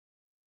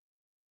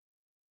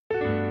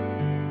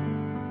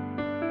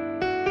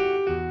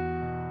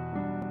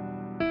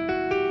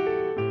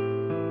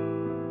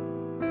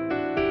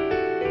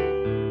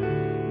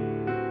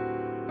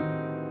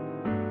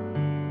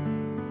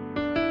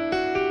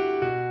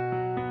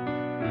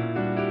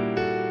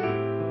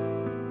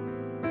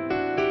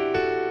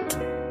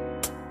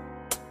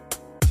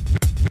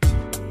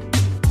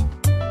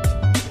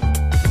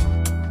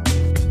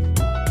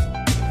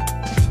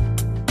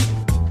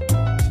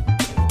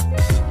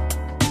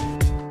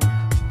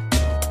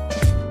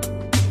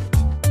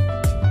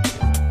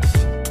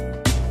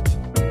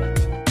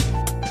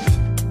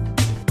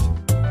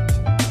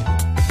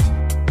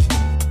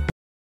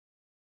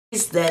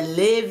the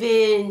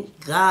living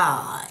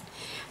God.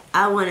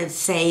 I want to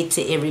say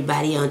to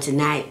everybody on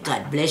tonight,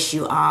 God bless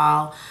you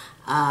all.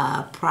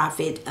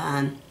 Prophet,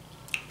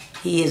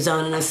 he is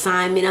on an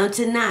assignment on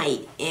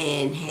tonight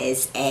and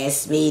has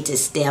asked me to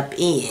step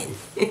in.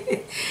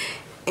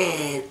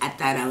 And I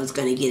thought I was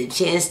going to get a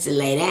chance to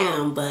lay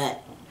down,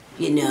 but,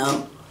 you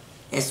know,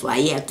 that's why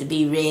you have to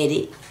be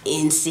ready,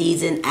 in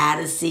season, out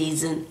of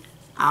season,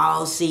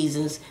 all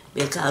seasons,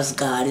 because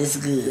God is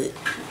good.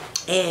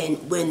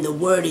 And when the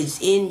word is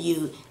in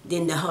you,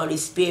 then the Holy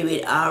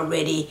Spirit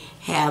already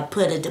have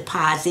put a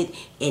deposit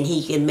and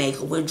he can make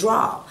a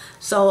withdrawal.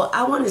 So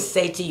I want to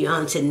say to you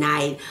on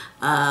tonight,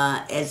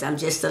 as I'm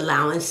just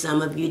allowing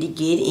some of you to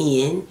get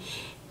in,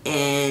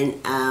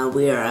 and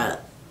we're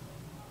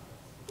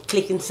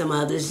clicking some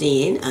others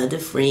in, other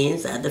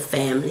friends, other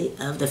family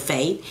of the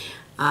faith.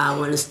 I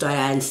want to start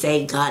out and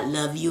say, God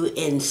love you,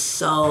 and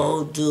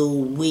so do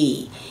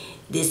we.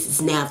 This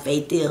is Now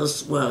Faith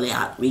Is World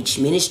Outreach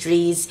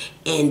Ministries,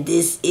 and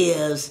this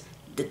is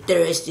the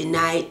Thursday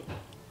night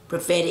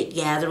prophetic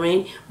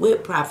gathering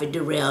with Prophet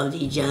Darrell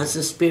D.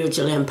 Johnson,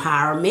 Spiritual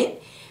Empowerment.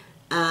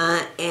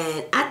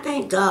 And I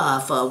thank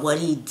God for what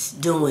he's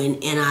doing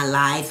in our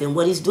life and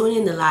what he's doing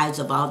in the lives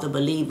of all the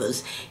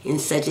believers in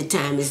such a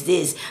time as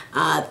this.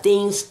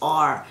 Things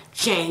are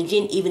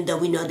changing, even though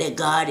we know that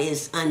God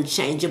is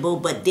unchangeable,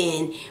 but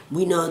then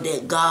we know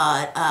that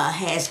God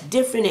has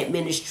different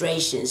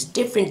administrations,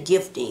 different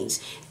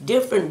giftings,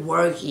 different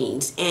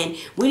workings, and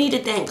we need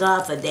to thank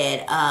God for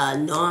that.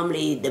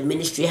 Normally, the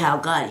ministry, how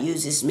God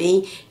uses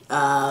me,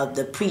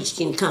 the preach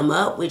can come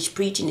up, which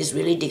preaching is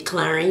really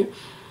declaring.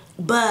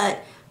 But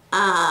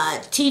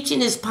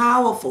teaching is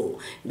powerful,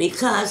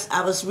 because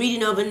I was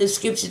reading over in the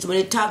scriptures when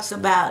it talks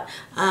about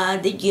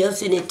the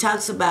gifts, and it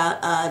talks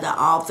about the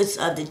office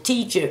of the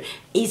teacher.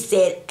 He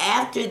said,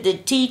 after the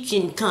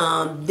teaching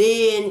come,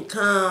 then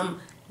come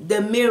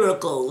the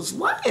miracles.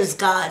 Why is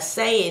God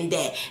saying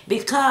that?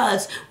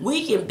 Because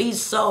we can be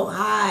so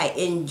high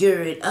and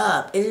gird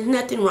up, and there's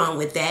nothing wrong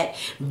with that.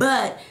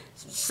 But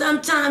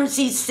sometimes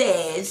he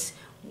says,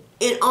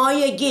 in all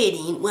you're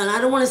getting, well,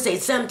 I don't want to say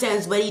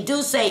sometimes, but he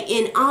do say,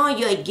 in all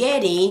you're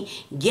getting,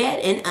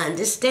 get an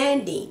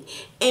understanding.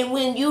 And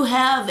when you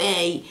have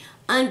a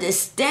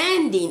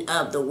understanding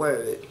of the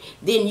word,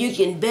 then you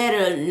can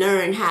better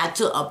learn how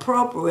to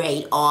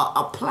appropriate or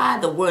apply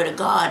the word of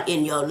God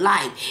in your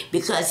life.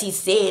 Because he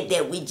said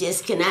that we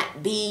just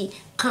cannot be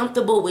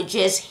comfortable with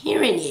just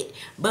hearing it,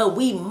 but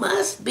we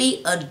must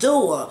be a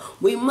doer.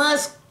 We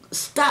must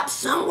stop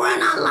somewhere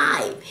in our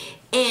life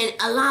and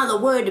allow the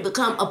word to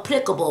become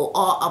applicable,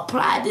 or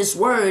apply this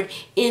word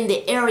in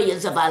the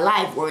areas of our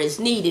life where it's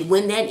needed.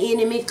 When that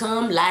enemy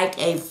come like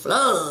a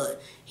flood,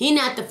 he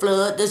not the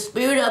flood. The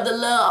spirit of the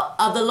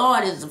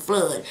Lord is the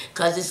flood,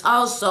 because it's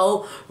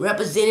also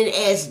represented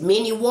as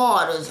many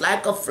waters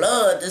like a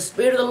flood. The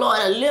spirit of the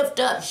Lord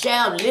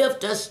shall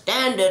lift a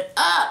standard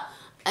up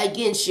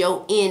against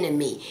your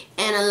enemy.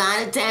 And a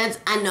lot of times,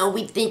 I know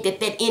we think that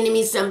that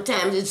enemy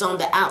sometimes is on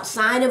the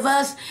outside of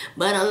us,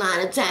 but a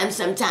lot of times,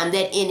 sometimes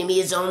that enemy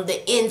is on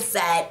the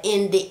inside,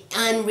 in the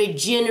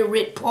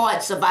unregenerate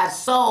parts of our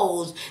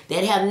souls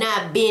that have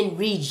not been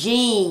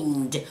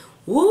redeemed.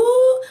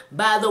 Woo!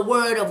 By the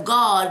word of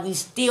God, we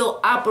still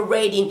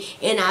operating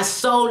in our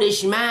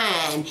soulish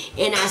mind,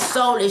 in our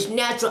soulish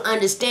natural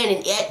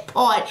understanding. That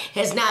part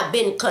has not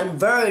been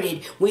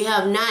converted. We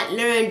have not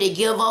learned to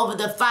give over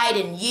the fight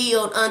and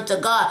yield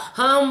unto God.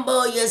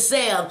 Humble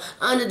yourself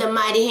under the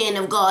mighty hand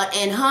of God,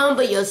 and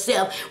humble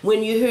yourself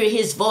when you hear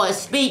his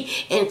voice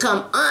speak, and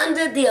come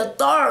under the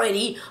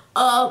authority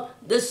of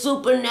the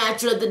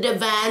supernatural, the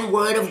divine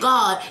word of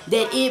God,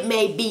 that it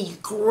may be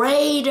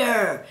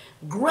greater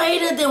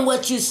than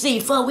what you see.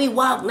 For we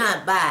walk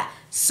not by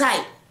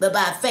sight, but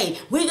by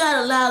faith. We got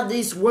to allow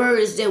these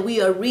words that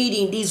we are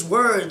reading, these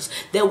words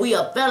that we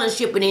are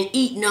fellowshipping and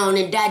eating on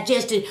and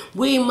digesting,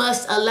 we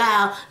must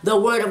allow the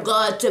word of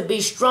God to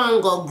be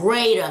stronger,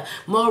 greater,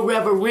 more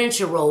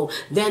reverential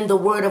than the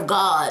word of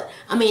God.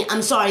 Than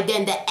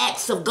the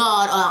acts of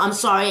God.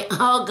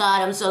 Oh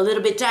God, I'm so a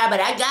little bit tired, but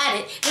I got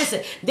it.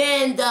 Listen,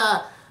 than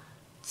the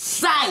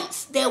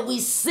sights that we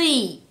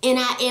see in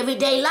our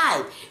everyday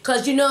life.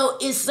 Because, you know,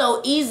 it's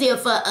so easier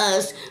for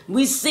us.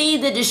 We see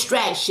the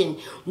distraction.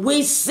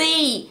 We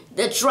see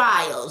the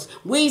trials.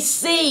 We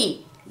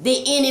see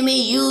the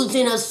enemy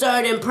using a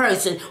certain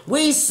person.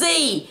 We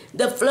see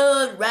the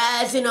flood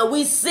rising, or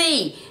we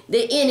see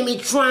the enemy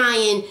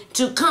trying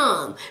to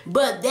come.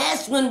 But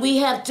that's when we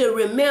have to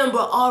remember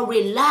or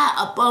rely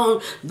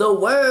upon the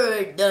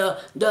word, the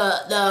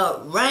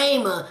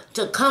rhema,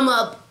 to come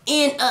up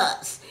in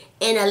us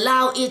and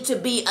allow it to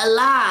be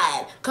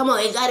alive. Come on,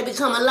 it got to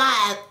become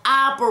alive,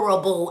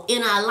 operable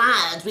in our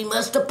lives. We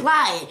must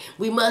apply it.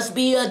 We must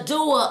be a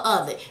doer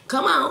of it.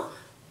 Come on.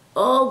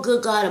 Oh,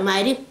 good God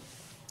Almighty.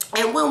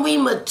 And when we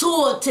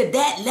mature to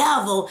that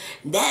level,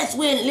 that's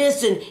when,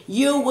 listen,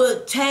 you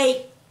will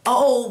take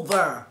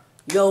over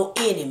your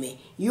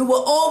enemy. You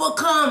will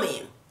overcome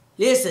him.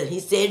 Listen, he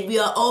said we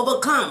are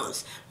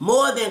overcomers,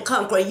 more than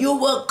conquerors. You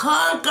will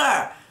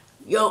conquer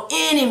your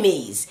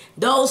enemies,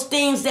 those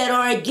things that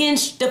are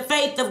against the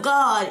faith of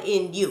God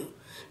in you,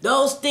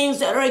 those things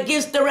that are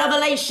against the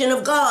revelation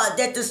of God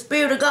that the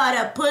Spirit of God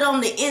have put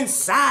on the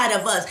inside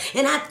of us.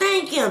 And I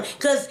thank him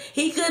because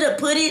he could have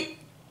put it,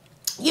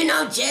 you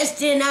know,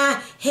 just in our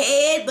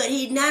head, but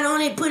he not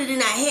only put it in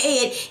our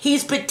head,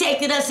 he's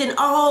protected us in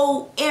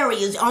all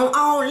areas, on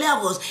all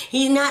levels.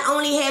 He not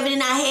only have it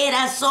in our head,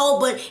 our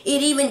soul, but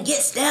it even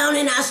gets down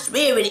in our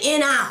spirit,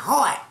 in our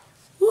heart.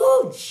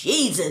 Woo,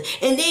 Jesus.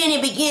 And then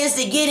it begins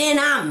to get in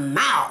our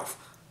mouth.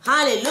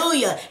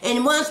 Hallelujah.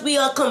 And once we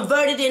are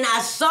converted in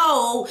our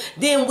soul,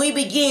 then we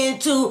begin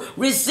to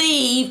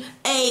receive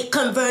a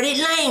converted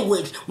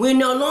language. We're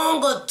no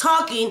longer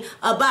talking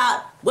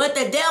about what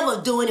the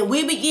devil's doing, and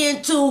we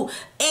begin to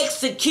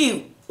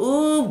execute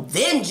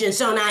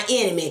vengeance on our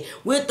enemy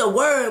with the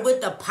word,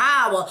 with the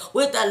power,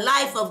 with the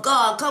life of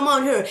God. Come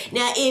on here.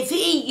 Now, if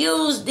he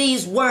used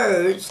these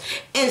words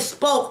and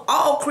spoke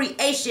all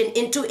creation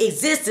into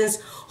existence,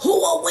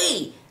 who are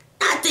we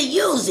not to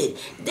use it?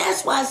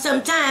 That's why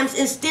sometimes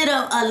instead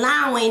of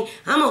allowing,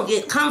 I'm going to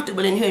get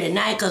comfortable in here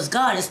tonight because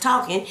God is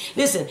talking.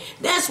 Listen,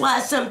 that's why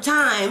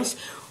sometimes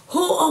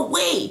who are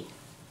we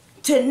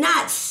to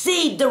not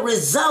see the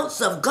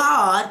results of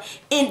God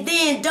and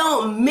then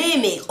don't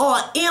mimic or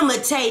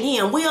imitate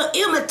him? We are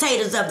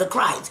imitators of the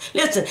Christ.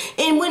 Listen,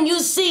 and when you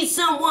see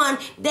someone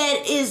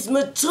that is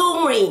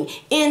maturing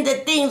in the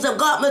things of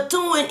God,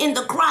 maturing in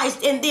the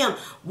Christ in them,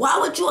 why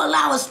would you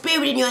allow a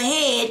spirit in your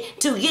head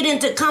to get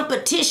into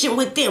competition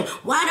with them?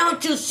 Why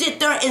don't you sit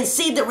there and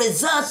see the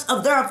results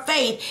of their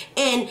faith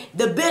and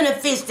the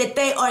benefits that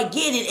they are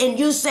getting, and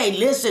you say,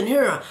 listen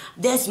here,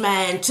 that's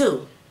mine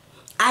too.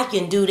 I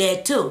can do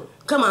that too.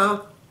 Come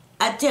on.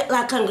 I tell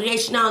our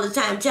congregation all the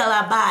time, tell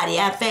our body,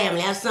 our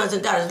family, our sons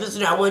and daughters,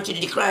 listen, I want you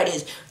to declare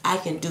this. I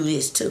can do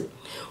this too.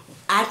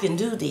 I can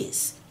do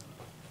this.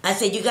 I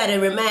said, you got to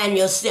remind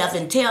yourself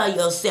and tell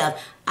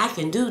yourself, I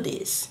can do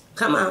this.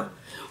 Come on.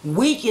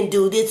 We can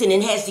do this, and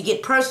it has to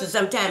get personal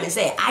sometime and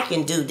say, I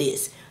can do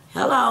this.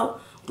 Hello.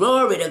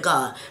 Glory to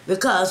God.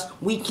 Because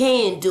we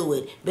can do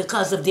it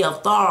because of the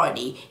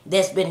authority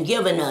that's been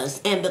given us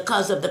and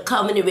because of the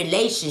covenant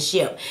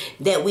relationship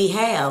that we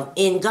have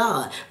in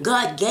God.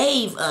 God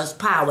gave us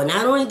power.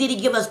 Not only did he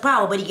give us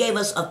power, but he gave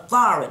us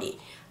authority.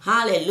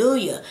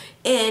 Hallelujah.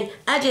 And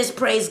I just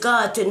praise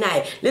God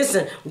tonight.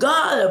 Listen,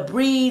 God will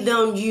breathe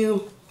on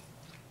you.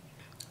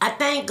 I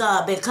thank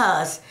God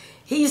because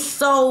he's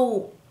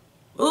so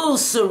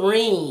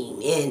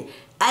serene, and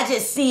I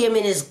just see him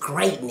in his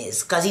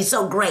greatness because he's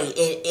so great.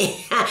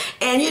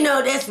 And you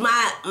know, that's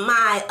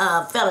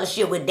my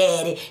fellowship with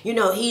Daddy. You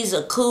know, he's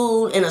a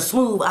cool and a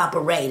smooth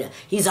operator.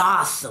 He's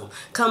awesome.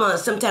 Come on,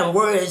 sometimes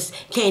words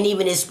can't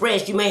even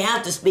express. You may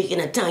have to speak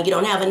in a tongue. You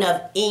don't have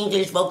enough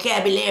English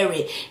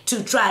vocabulary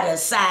to try to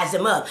size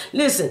him up.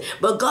 Listen,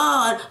 but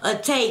God will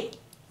take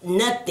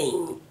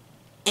nothing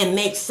and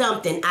make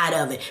something out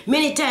of it.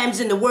 Many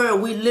times in the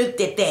world, we looked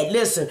at that.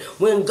 Listen,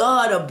 when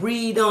God will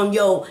breathe on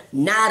your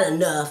not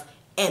enough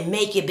and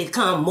make it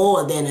become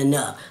more than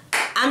enough.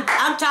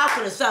 I'm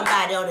talking to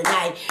somebody on the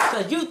night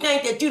because you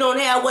think that you don't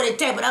have what it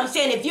takes, but I'm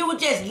saying if you would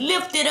just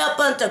lift it up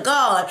unto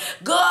God,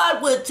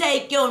 God will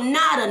take your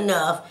not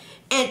enough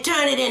and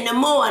turn it into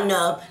more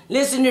enough.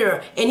 Listen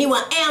here. And he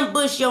will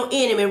ambush your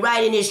enemy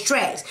right in his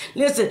tracks.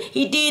 Listen,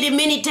 he did it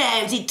many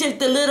times. He took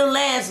the little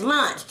last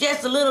lunch,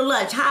 just a little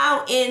lunch.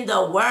 How in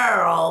the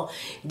world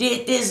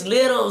did this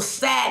little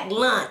sack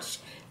lunch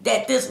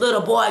that this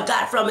little boy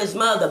got from his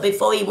mother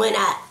before he went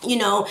out, you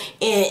know,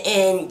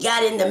 and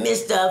got in the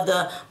midst of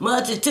the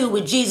multitude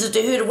with Jesus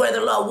to hear the word of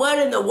the Lord? What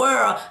in the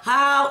world,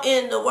 how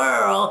in the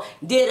world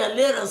did a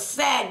little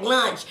sack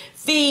lunch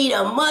feed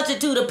a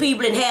multitude of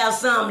people and have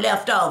some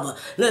left over?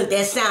 Look,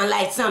 that sounds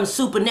like something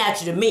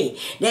supernatural to me.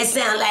 That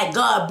sounds like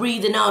God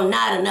breathing on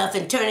not enough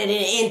and turning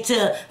it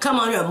into, come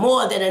on here,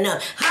 more than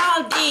enough.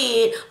 How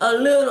did a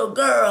little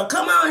girl,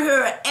 come on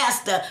here,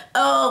 Esther,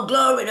 oh,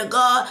 glory to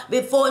God,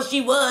 before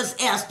she was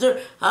Esther,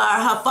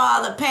 her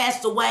father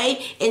passed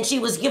away and she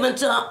was given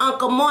to her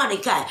Uncle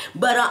Mordecai.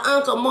 But her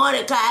Uncle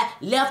Mordecai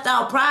left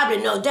out probably,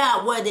 no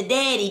doubt, where the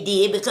daddy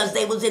did because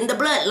they was in the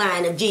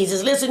bloodline of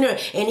Jesus. Listen here,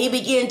 and he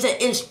began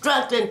to instruct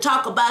and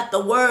talk about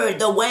the word,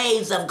 the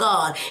ways of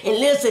God. And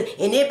listen,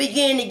 and it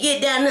began to get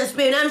down in the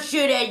spirit. I'm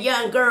sure that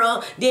young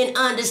girl didn't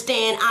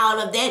understand all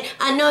of that.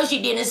 I know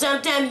she didn't.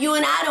 Sometimes you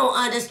and I don't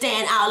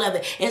understand all of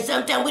it. And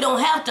sometimes we don't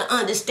have to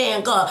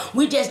understand God.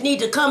 We just need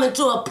to come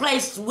into a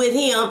place with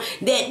him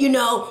that, you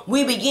know,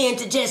 we begin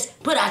to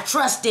just put our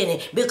trust in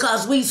it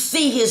because we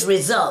see his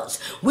results.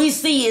 We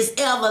see his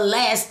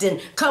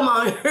everlasting, come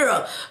on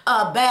here,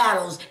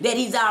 battles that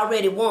he's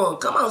already won.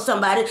 Come on,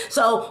 somebody.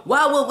 So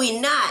why would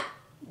we not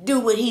do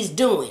what he's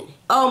doing?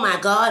 Oh my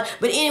God.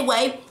 But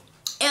anyway,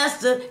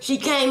 Esther, she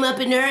came up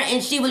in there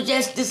and she was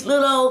just this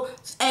little,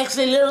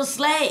 actually little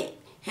slave.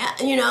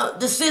 You know,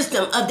 the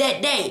system of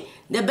that day.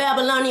 The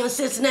Babylonian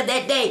system of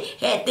that day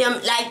had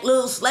them like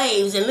little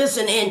slaves. And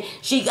listen, and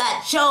she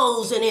got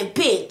chosen and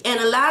picked.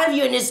 And a lot of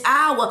you in this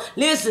hour,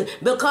 listen,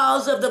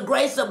 because of the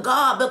grace of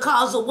God,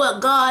 because of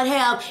what God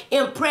have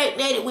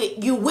impregnated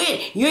with you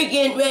with, you're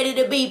getting ready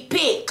to be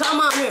picked. Come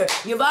on here.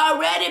 You've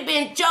already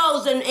been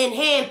chosen and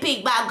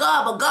handpicked by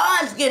God, but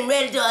God's getting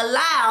ready to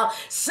allow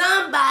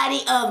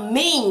somebody of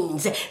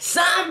means,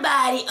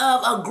 somebody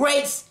of a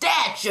great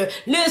stature,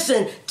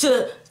 listen,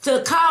 to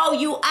call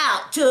you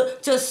out,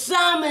 to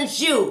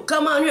summons you,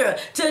 come on here,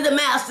 to the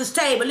master's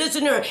table.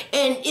 Listen here,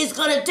 and it's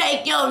going to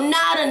take your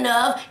not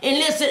enough, and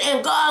listen,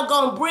 and God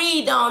going to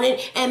breathe on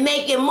it and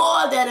make it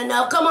more than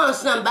enough. Come on,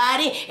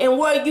 somebody. And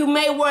where you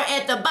may were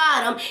at the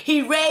bottom,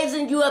 he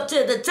raising you up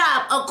to the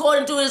top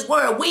according to his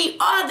word. We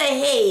are the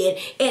head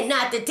and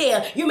not the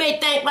tail. You may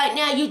think right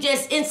now you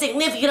just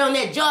insignificant on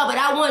that job, but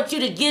I want you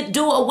to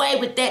do away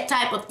with that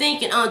type of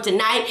thinking on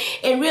tonight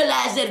and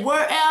realize that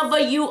wherever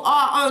you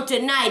are on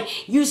tonight,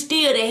 you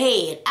still the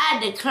head. I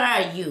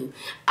declare you.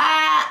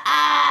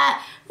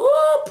 I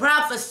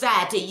prophesy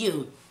to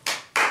you.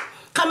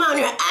 Come on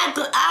here.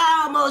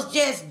 I almost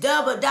just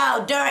double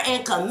dog dare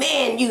and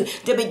command you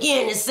to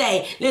begin to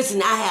say,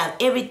 listen, I have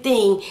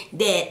everything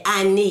that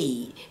I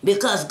need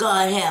because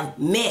God have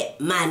met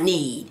my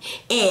need.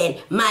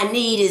 And my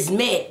need is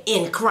met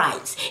in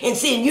Christ. And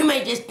see, you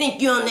may just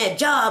think you're on that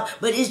job,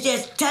 but it's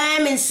just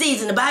time and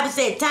season. The Bible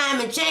said time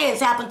and chance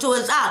happen to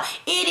us all.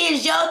 It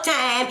is your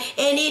time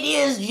and it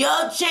is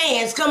your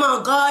chance. Come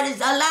on, God is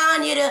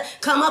allowing you to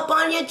come up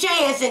on your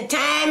chance, and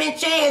time and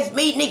chance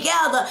meeting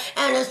together,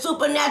 and the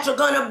supernatural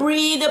gonna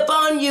breathe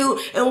upon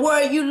you, and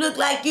where you look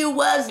like you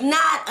was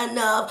not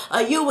enough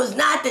or you was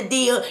not the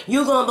deal,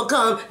 you gonna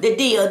become the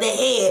deal, the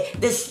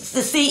head, the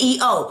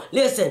CEO.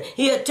 Listen,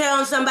 he'll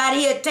turn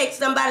somebody, he'll take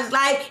somebody's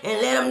life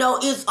and let them know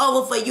it's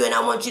over for you, and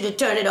I want you to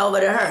turn it over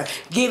to her,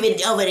 give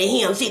it over to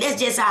him. See, that's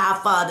just how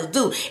our fathers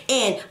do.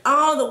 And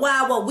all the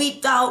while what we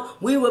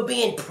thought we were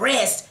being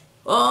pressed,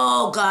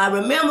 oh God,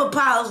 remember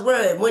Paul's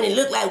word when it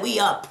looked like we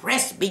are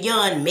pressed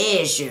beyond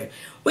measure.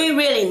 We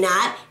really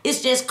not.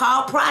 It's just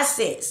called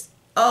process.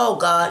 Oh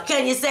God,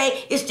 can you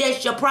say it's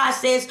just your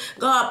process?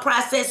 God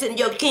processing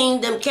your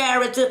kingdom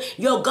character,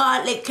 your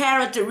godly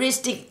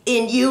characteristic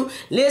in you.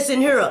 Listen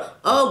here.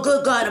 Oh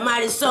good God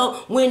Almighty.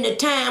 So when the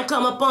time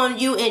come upon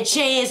you and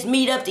chance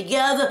meet up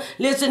together,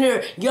 listen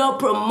here, your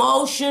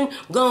promotion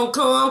gonna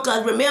come.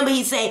 Because remember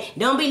he say,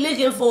 don't be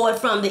looking for it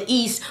from the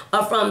east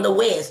or from the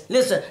west.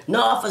 Listen,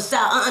 north or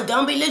south.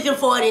 Don't be looking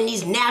for it in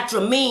these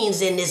natural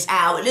means in this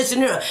hour. Listen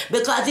here.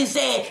 Because he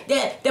said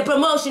that the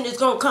promotion is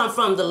gonna come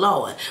from the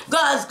Lord.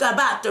 God's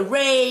about to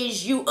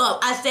raise you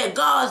up. I said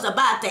God's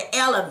about to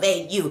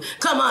elevate you.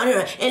 Come on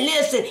here and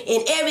listen.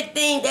 In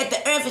everything that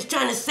the earth is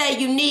trying to say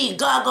you need,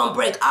 God gonna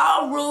break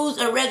all rules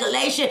and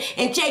regulation.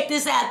 And check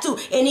this out too.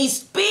 And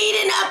he's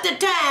speeding up the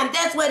time.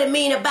 That's what it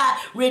mean about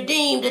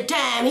redeem the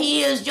time.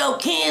 He is your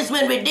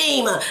kinsman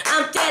redeemer.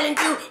 I'm telling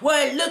you,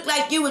 where it looked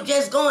like you were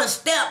just going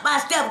step by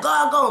step,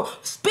 God gonna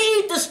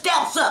speed the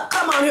steps up.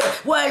 Come on here.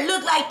 Where it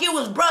looked like you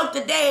was broke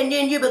today and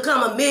then you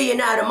become a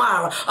millionaire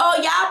tomorrow. Oh,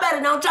 y'all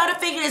better don't try to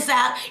figure this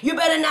out. You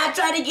better not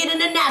try to get in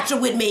the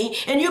natural with me,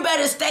 and you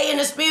better stay in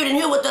the spirit and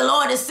hear what the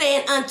Lord is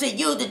saying unto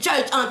you, the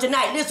church, on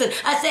tonight. Listen,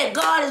 I said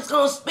God is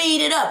going to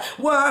speed it up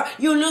where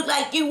you look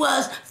like you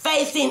was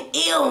facing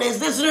illness.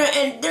 Listen,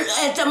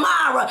 and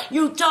tomorrow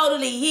you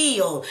totally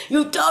healed.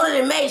 You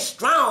totally made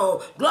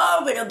strong.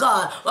 Glory to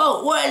God.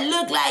 Oh, where it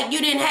looked like you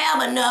didn't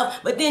have enough,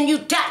 but then you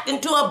tapped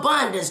into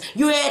abundance.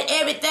 You had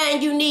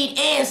everything you need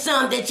and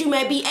some that you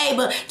may be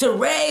able to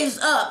raise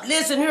up.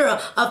 Listen here,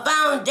 a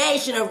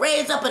foundation, or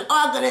raise up an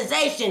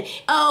organization.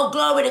 Oh,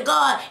 glory to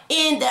God,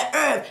 in the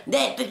earth,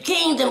 that the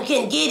kingdom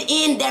can get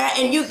in there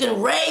and you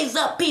can raise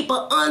up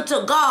people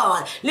unto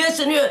God.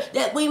 Listen here,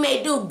 that we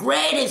may do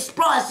great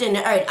exploits in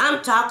the earth.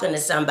 I'm talking to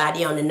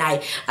somebody on the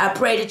night. I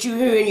pray that you're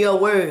hearing your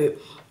word.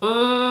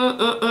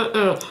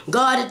 God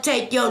will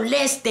take your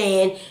less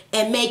than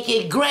and make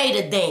it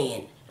greater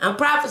than. I'm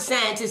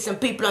prophesying to some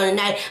people on the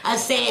night. I'm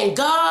saying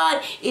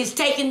God is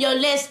taking your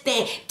less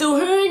than. Through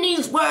hearing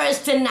these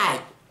words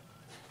tonight,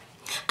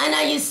 I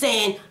know you're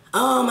saying,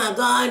 oh my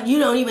God, you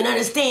don't even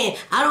understand.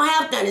 I don't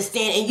have to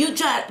understand. And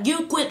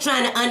you quit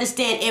trying to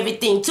understand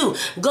everything too.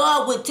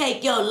 God will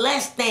take your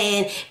less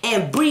than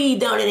and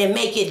breathe on it and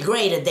make it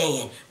greater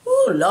than.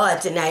 Ooh,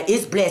 Lord, tonight,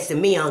 it's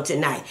blessing me on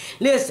tonight.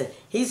 Listen,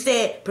 he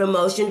said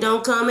promotion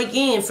don't come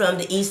again from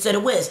the east or the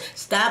west.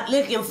 Stop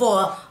looking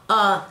for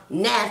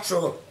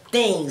natural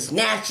things,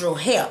 natural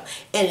help,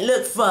 and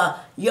look for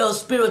your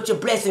spiritual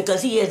blessing,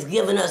 because he has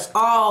given us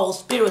all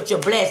spiritual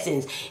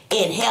blessings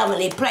in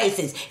heavenly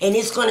places. And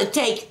it's going to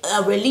take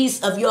a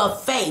release of your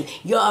faith,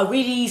 your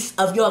release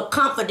of your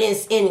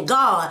confidence in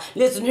God.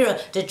 Listen here,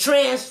 to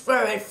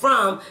transfer it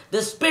from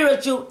the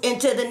spiritual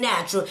into the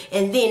natural,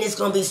 and then it's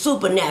going to be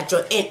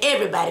supernatural, and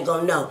everybody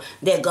going to know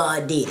that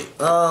God did it.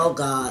 Oh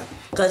God,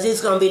 because it's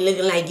going to be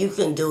looking like you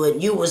can do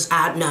it. You was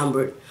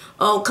outnumbered.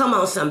 Oh, come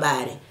on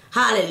somebody.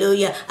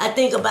 Hallelujah. I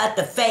think about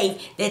the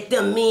faith that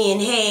the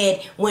men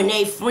had when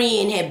their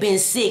friend had been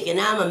sick. And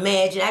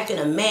I can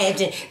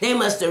imagine they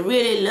must have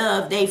really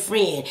loved their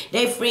friend.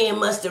 Their friend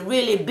must have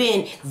really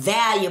been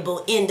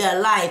valuable in their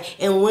life.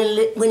 And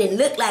when it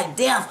looked like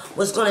death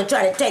was going to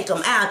try to take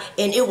them out,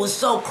 and it was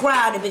so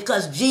crowded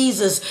because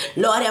Jesus,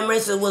 Lord have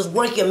mercy, was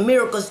working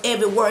miracles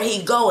everywhere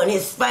he go, and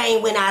his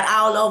fame went out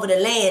all over the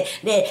land,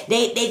 that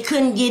they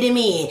couldn't get him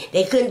in.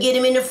 They couldn't get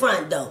him in the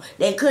front door.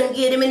 They couldn't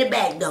get him in the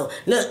back door.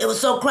 Look, it was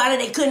so crowded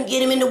they couldn't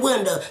get him in the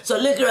window. So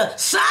look at her.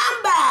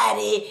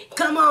 Somebody,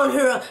 come on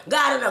here,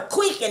 got a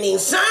quickening.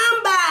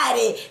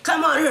 Somebody,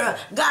 come on here,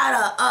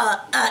 got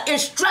a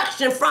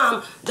instruction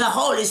from the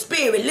Holy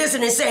Spirit.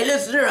 Listen and say,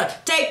 listen to her.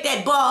 Take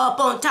that bar up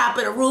on top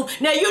of the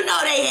roof. Now, you know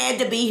they had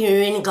to be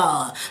hearing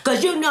God.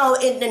 Because you know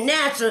in the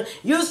natural,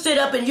 you sit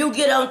up and you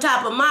get on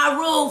top of my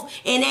roof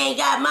and ain't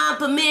got my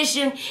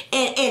permission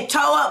and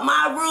tow up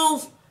my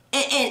roof.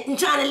 And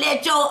trying to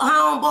let your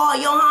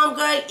homeboy, your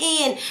homegirl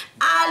in.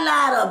 I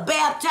lie to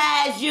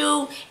baptize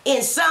you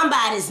in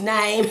somebody's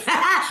name.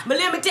 But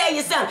let me tell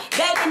you something.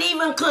 They can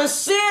even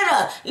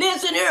consider,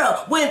 listen here,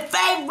 when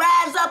faith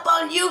rises up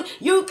on you,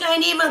 you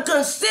can't even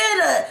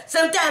consider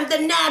sometimes the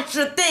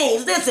natural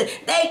things. Listen,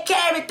 they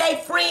carried their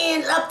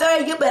friends up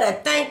there. You better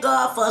thank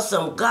God for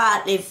some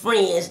godly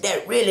friends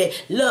that really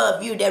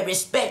love you, that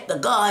respect the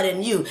God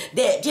in you,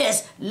 that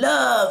just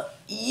love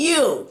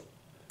you.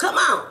 Come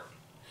on.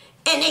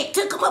 And they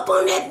took them up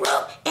on that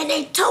roof, and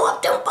they tore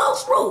up them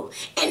folks' roof,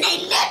 and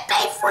they let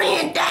their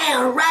friend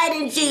down right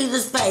in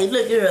Jesus' face.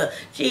 Look at her.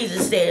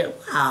 Jesus said,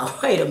 wow,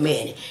 wait a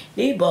minute.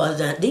 These boys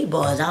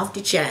off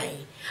the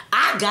chain.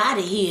 I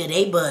gotta hear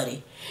they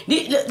buddy.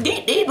 These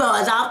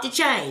boys off the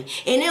chain.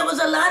 And there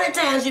was a lot of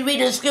times you read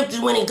in the scriptures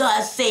when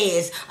God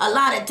says, a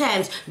lot of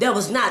times there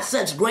was not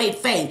such great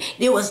faith.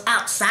 It was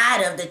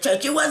outside of the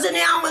church. It wasn't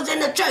always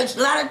in the church.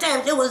 A lot of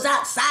times it was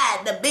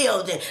outside the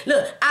building.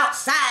 Look,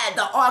 outside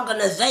the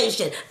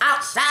organization,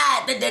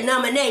 outside the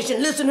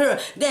denomination. Listen here,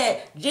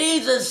 that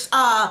Jesus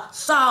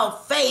saw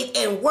faith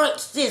and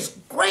works his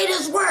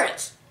greatest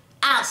works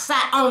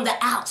outside, on the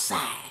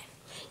outside.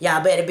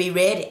 Y'all better be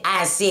ready.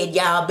 I said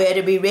y'all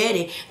better be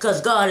ready,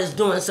 because God is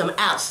doing some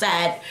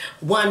outside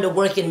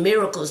wonder-working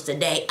miracles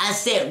today. I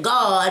said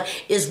God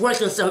is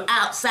working some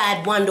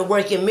outside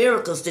wonder-working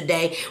miracles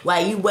today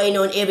while you waiting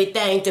on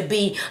everything to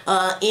be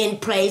in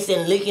place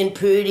and looking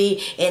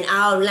pretty and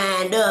all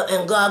lined up,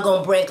 and God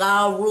gonna break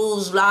all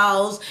rules,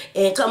 laws,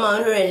 and come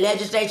on here in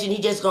legislation.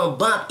 He just gonna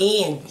bump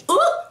in. Ooh!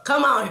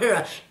 Come on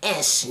here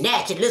and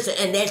snatch it. Listen,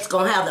 and that's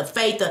gonna have the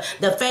faith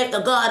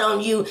of God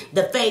on you,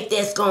 the faith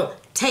that's gonna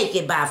take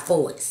it by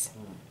force.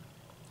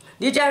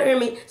 Did y'all hear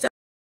me?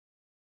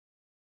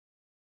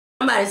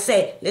 Somebody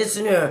say,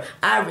 listen here,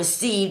 I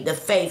received the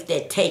faith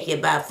that take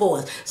it by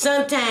force.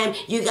 Sometimes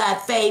you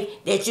got faith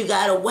that you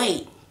gotta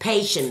wait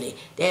patiently.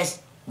 That's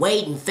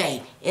waiting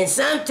faith. And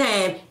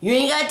sometimes you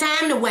ain't got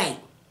time to wait.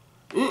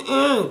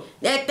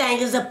 That thing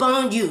is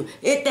upon you.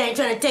 That thing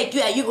trying to take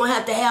you out. You're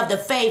going to have the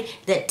faith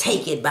to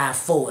take it by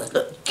force.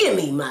 Look, give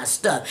me my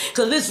stuff.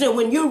 Because listen,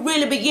 when you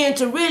really begin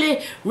to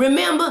really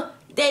remember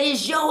that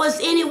it's yours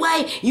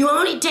anyway, you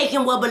only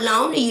taking what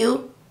belong to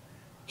you.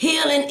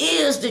 Healing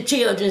is the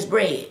children's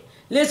bread.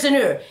 Listen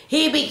here,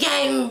 he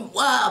became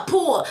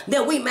poor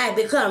that we might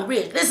become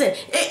rich. Listen,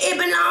 it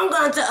belongs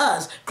unto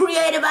us.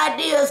 Creative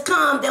ideas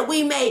come that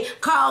we may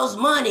cause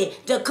money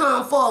to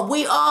come forth.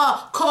 We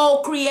are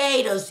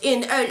co-creators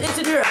in the earth.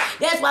 Listen here,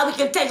 that's why we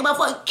can take about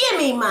forth. Give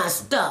me my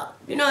stuff.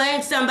 You know,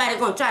 ain't somebody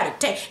gonna try to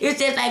take. It's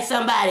just like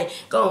somebody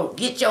gonna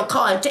get your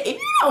car and take.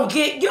 If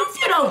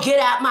you don't get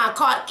out my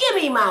car,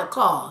 give me my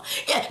car.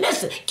 Yeah,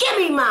 listen, give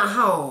me my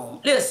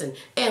home. Listen,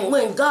 and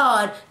when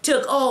God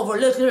took over,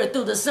 look here,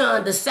 through the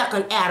Son, the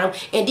second Adam,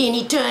 and then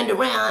he turned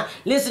around,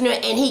 listen here,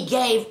 and he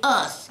gave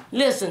us,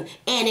 listen,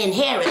 an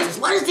inheritance.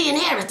 What is the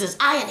inheritance?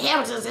 Our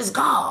inheritance is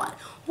God.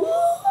 Woo!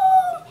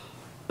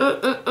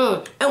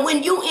 And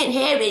when you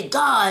inherit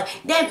God,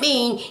 that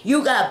means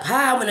you got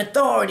power and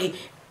authority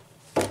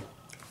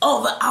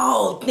over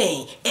all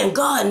things, and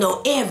God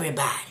know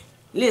everybody.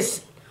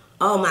 Listen,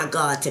 oh my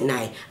God,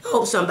 tonight, I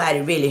hope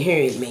somebody really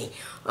heard me.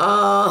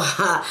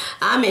 Oh,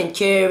 I'm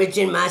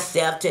encouraging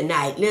myself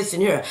tonight.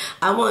 Listen here,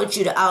 I want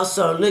you to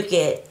also look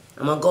at,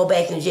 I'm going to go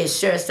back and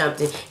just share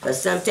something,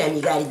 because sometimes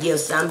you got to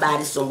give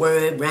somebody some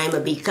word.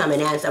 Rhema be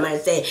coming out, somebody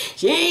say,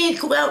 she ain't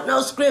quote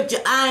no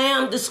scripture. I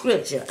am the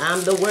scripture.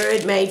 I'm the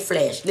word made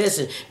flesh.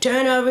 Listen,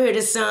 turn over here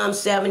to Psalm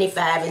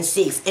 75 and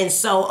 6, and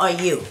so are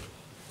you.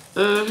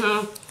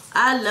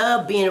 I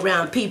love being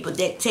around people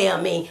that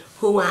tell me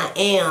who I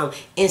am,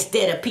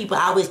 instead of people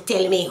always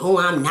telling me who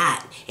I'm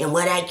not and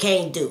what I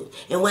can't do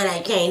and what I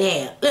can't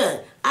have.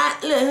 Look,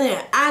 listen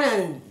here, I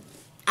done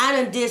I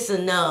done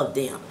disannulled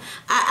them.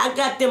 I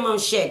got them on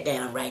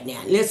shutdown right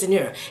now. Listen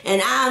here.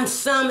 And I'm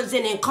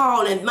summoning and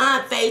calling.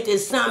 My faith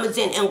is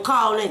summoning and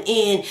calling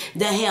in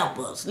the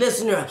helpers.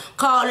 Listen here.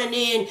 Calling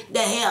in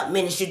the help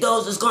ministry.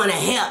 Those that's going to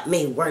help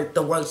me work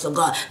the works of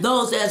God.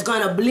 Those that's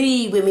going to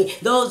believe with me.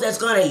 Those that's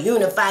going to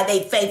unify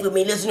their faith with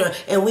me. Listen here.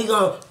 And we're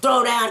going to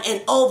throw down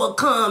and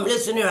overcome.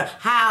 Listen here.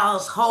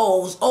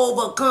 Households.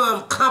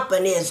 Overcome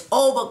companies.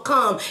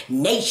 Overcome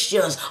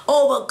nations.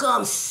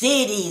 Overcome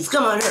cities.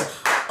 Come on here.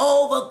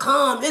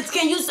 Overcome.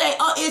 Can you say,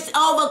 oh, it's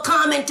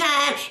overcoming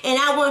time? And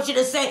I want you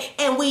to say,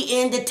 and we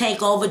in the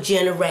takeover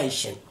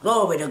generation.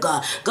 Glory to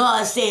God.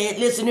 God said,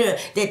 listen here,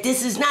 that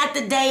this is not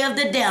the day of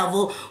the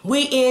devil.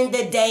 We in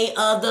the day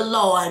of the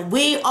Lord.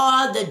 We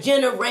are the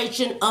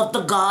generation of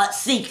the God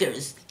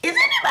seekers. Is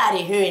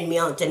anybody hearing me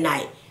on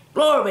tonight?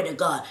 Glory to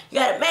God. You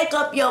got to make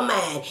up your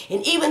mind.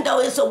 And even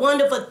though it's a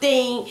wonderful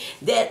thing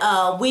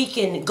that we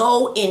can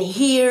go and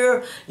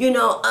hear,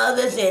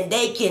 others, and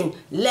they can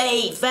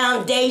lay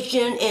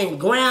foundation and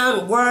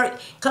groundwork,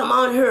 come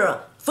on here,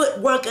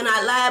 footwork in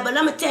our life. But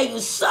let me tell you,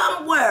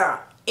 somewhere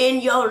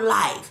in your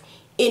life,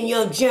 in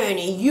your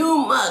journey, you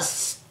must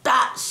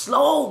stop,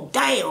 slow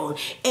down,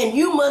 and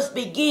you must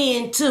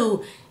begin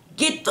to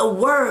get the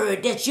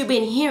word that you've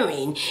been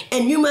hearing,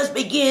 and you must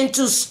begin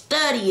to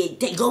study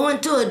it. Go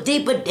into a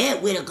deeper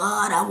depth with it.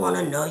 God, I want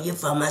to know you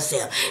for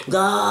myself.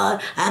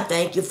 God, I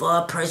thank you for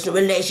a personal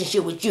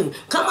relationship with you.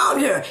 Come on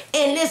here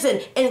and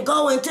listen and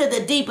go into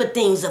the deeper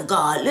things of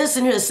God.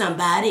 Listen here,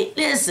 somebody.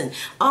 Listen.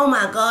 Oh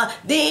my God.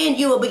 Then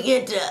you will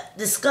begin to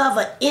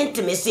discover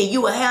intimacy.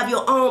 You will have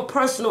your own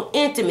personal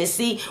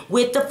intimacy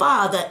with the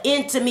Father.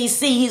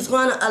 Intimacy. He's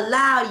going to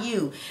allow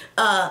you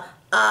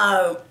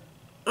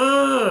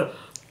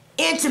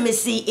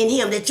intimacy in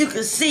him, that you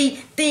can see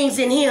things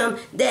in him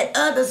that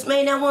others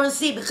may not want to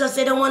see because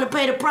they don't want to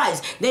pay the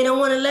price. They don't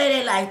want to lay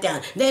their life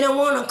down. They don't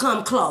want to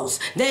come close.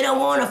 They don't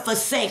want to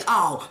forsake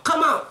all.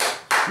 Come on.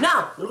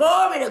 No,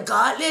 glory to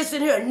God.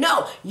 Listen here.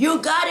 No,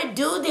 you got to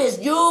do this.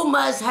 You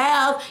must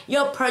have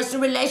your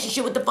personal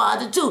relationship with the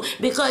Father too,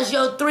 because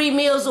your 3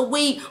 meals a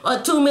week or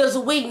 2 meals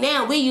a week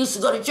now, we used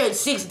to go to church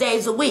 6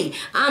 days a week.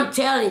 I'm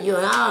telling you,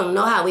 and I don't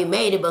know how we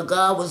made it, but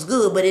God was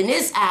good. But in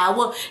this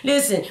hour,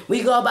 listen,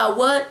 we go about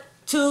what?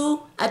 2,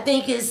 I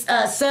think it's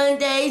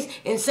Sundays,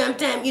 and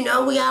sometimes, we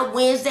got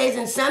Wednesdays,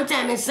 and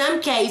sometimes, in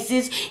some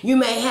cases, you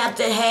may have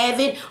to have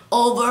it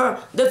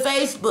over the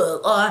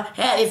Facebook, or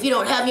if you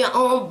don't have your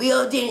own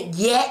building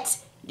yet.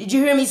 Did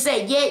you hear me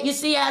say yet? You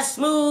see how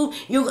smooth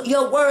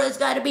your words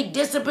got to be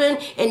disciplined,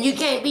 and you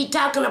can't be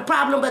talking a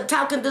problem but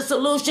talking the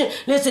solution.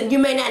 Listen, you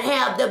may not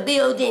have the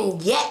building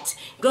yet.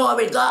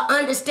 Glory to God.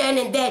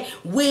 Understanding that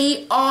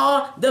we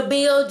are the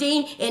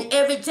building, and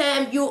every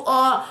time you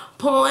are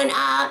pouring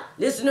out,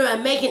 listener,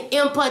 and making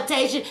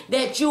impartation,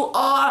 that you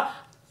are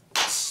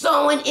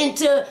sowing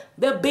into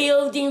the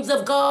buildings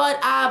of God.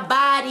 Our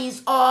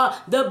bodies are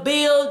the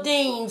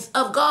buildings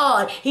of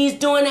God. He's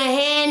doing a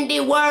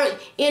handiwork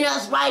in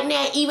us right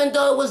now. Even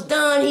though it was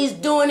done, he's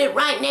doing it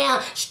right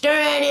now,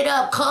 stirring it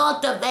up,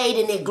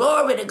 cultivating it.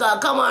 Glory to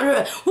God. Come on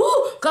here.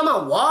 Woo, come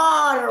on,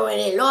 watering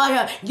it,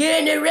 Lord.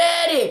 Getting it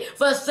ready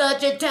for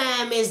such a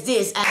time as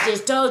this. I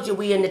just told you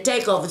we in the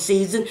takeover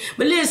season.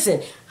 But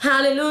listen,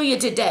 hallelujah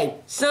today.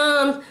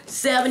 Psalm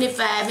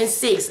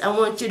 75:6. I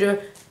want you to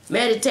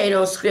meditate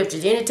on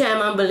scriptures.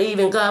 Anytime I'm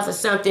believing God for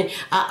something,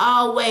 I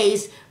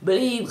always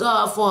believe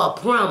God for a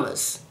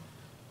promise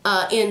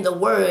in the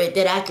word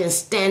that I can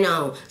stand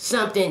on.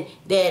 Something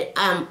that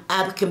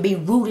I can be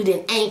rooted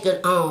and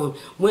anchored on.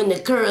 When the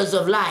currents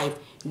of life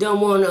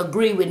don't want to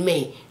agree with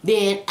me,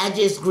 then I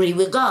just agree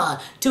with God.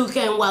 Two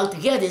can't walk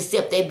together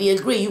except they be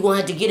agreed. You're going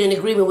to have to get in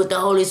agreement with the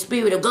Holy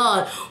Spirit of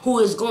God, who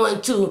is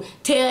going to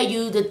tell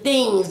you the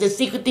things, the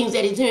secret things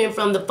that he's hearing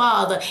from the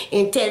Father,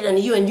 and tell it unto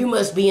you, and you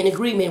must be in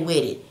agreement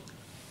with it.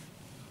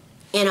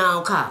 In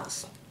all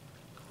costs,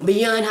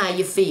 beyond how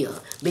you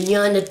feel,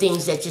 beyond the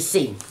things that you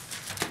see.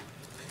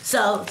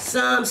 So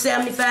Psalm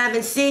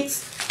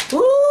 75:6,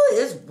 ooh,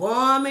 it's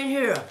warm in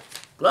here.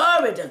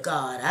 Glory to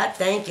God. I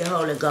thank you,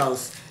 Holy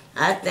Ghost.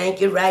 I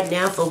thank you right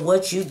now for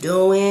what you're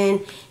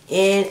doing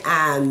in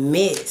our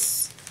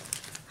midst.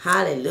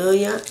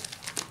 Hallelujah.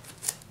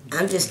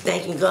 I'm just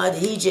thanking God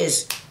that he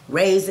just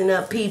raising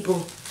up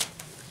people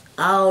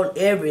all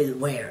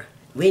everywhere.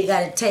 We got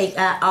to take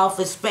our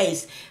office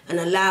space and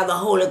allow the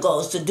Holy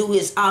Ghost to do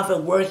his office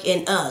work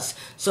in us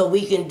so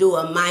we can do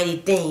a mighty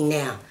thing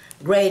now.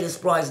 Great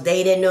exploits.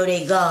 They that know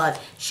their God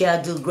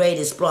shall do great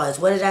exploits.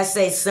 What did I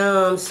say?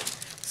 Psalms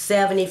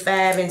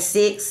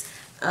 75:6.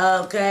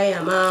 Okay,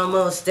 I'm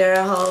almost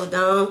there. Hold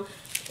on.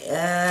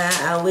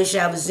 I wish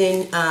I was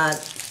in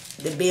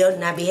the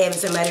building. I'd be having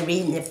somebody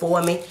reading it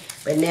for me.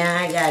 But now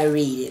I got to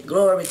read it.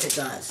 Glory to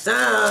God.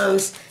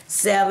 Psalms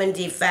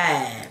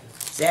 75.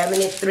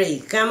 73.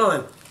 Come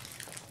on.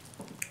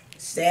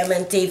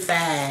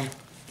 75.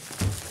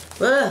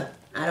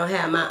 I don't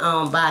have my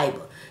own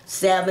Bible.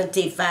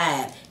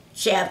 75.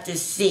 Chapter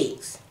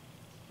 6.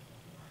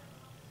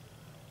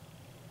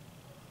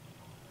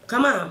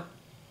 Come on.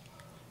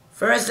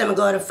 First, I'm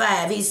going to go to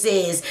 5. He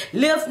says,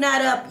 lift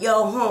not up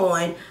your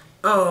horn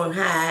on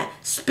high,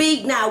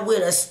 speak not with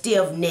a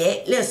stiff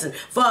neck. Listen,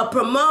 for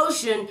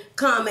promotion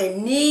cometh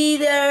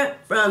neither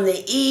from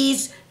the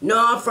east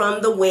nor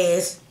from the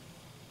west,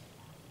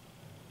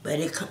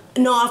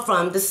 nor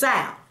from the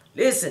south.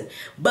 Listen,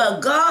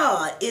 but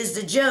God is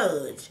the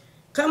judge.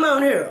 Come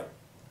on here.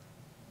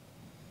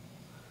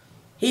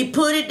 He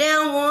put it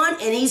down one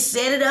and he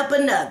set it up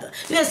another.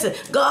 Listen,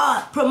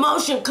 God,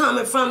 promotion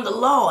coming from the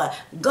Lord.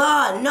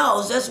 God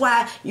knows. That's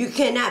why you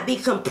cannot be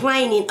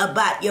complaining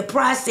about your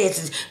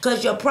processes,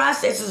 because your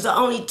processes are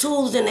only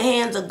tools in the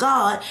hands of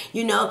God,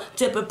 you know,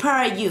 to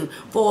prepare you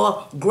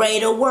for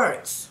greater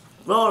works.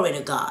 Glory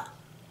to God.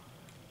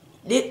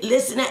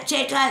 Listen,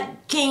 check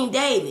out King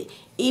David.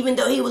 Even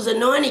though he was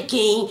anointed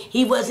king,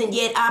 he wasn't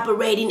yet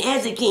operating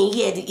as a king.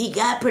 He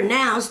got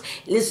pronounced,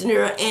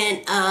 listener,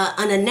 and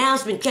an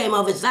announcement came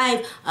over his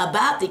life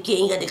about the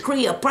king, a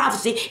decree, a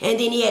prophecy, and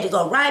then he had to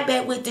go right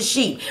back with the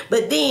sheep.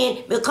 But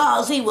then,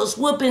 because he was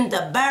whooping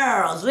the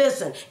barrels,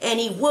 listen, and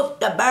he whooped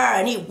the bear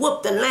and he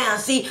whooped the lamb.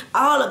 See,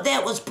 all of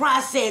that was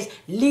processed,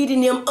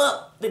 leading him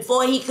up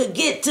before he could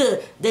get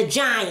to the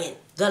giant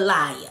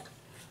Goliath.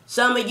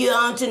 Some of you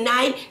on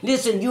tonight,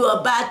 listen, you're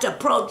about to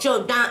approach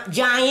your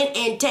giant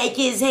and take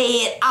his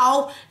head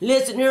off,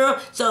 listen here,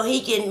 so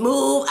he can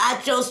move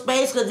out your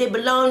space, because it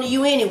belongs to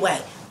you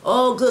anyway.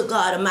 Oh, good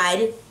God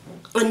Almighty.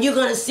 And you're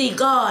going to see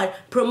God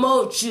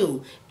promote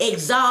you,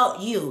 exalt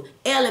you,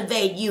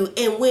 elevate you.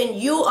 And when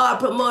you are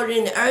promoted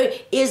in the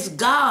earth, it's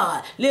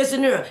God.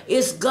 Listen here,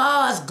 it's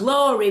God's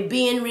glory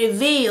being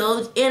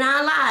revealed in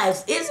our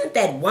lives. Isn't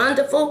that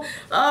wonderful?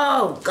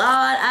 Oh,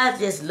 God, I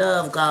just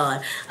love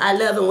God. I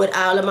love him with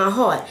all of my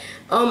heart.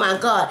 Oh, my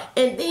God.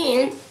 And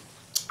then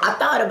I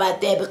thought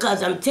about that,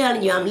 because I'm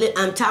telling you,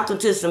 I'm talking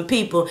to some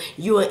people.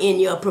 You are in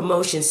your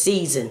promotion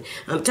season.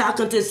 I'm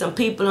talking to some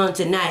people on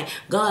tonight.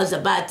 God's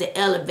about to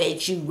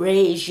elevate you,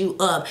 raise you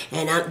up.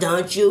 And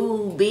don't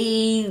you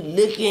be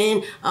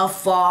looking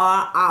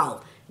afar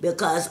off.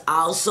 Because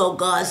also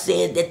God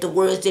said that the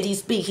words that he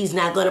speaks, he's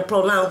not going to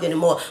prolong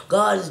anymore.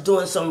 God is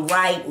doing some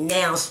right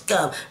now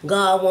stuff.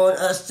 God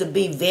wants us to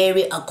be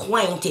very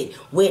acquainted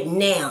with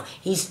now.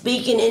 He's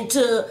speaking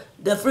into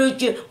the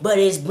future, but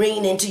it's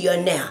bringing into your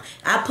now.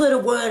 I put a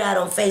word out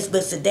on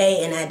Facebook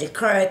today, and I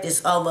declared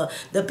this over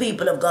the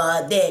people of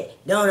God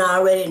that don't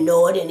already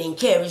know it, and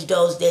encourage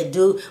those that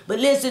do. But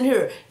listen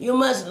here, you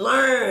must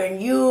learn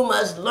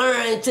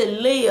to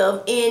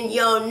live in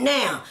your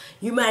now.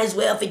 You might as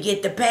well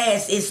forget the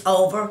past. It's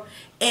over.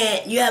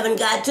 And you haven't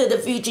got to the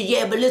future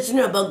yet. But listen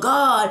here, but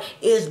God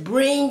is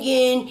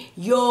bringing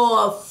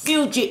your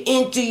future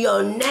into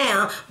your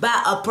now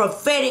by a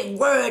prophetic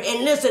word.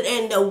 And listen,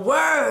 and the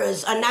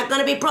words are not going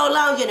to be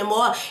prolonged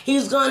anymore.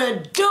 He's going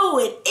to do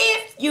it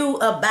if you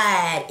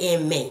abide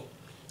in me.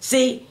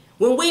 See?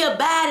 When we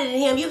abide in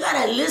him, you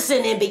got to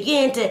listen and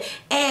begin to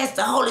ask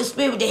the Holy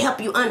Spirit to help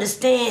you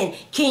understand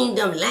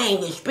kingdom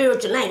language,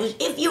 spiritual language.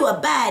 If you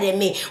abide in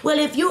me. Well,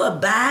 if you're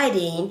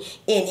abiding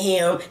in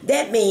him,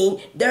 that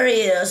means there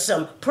is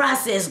some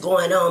process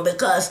going on,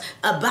 because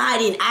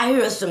abiding, I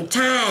hear some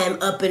time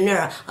up in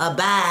there.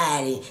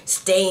 Abiding,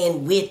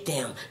 staying with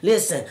him.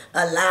 Listen,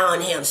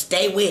 allowing him,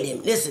 stay with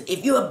him. Listen,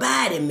 if you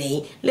abide in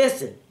me,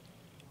 listen.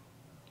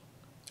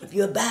 If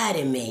you abide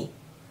in me,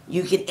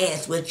 you can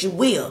ask what you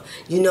will.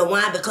 You know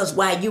why? Because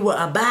while you were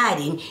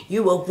abiding,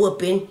 you were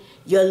whooping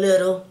your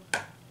little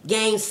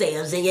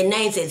gainsayers and your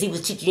namesayers. He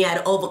was teaching you how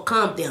to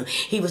overcome them.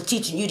 He was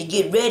teaching you to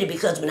get ready,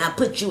 because when I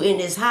put you in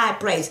this high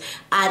place,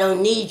 I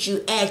don't need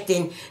you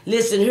acting,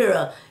 listen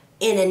here,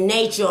 in a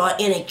nature or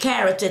in a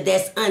character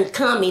that's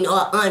uncoming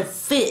or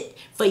unfit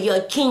for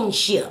your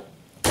kingship.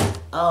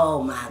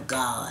 Oh my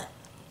God.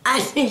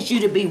 I need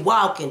you to be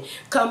walking,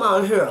 come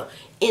on here,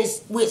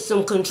 with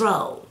some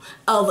control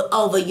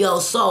over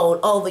your soul,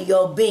 over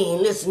your being.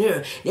 Listen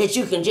here, that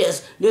you can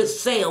just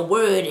say a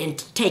word and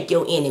take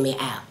your enemy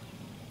out.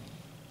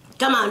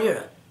 Come on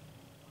here.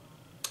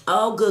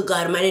 Oh, good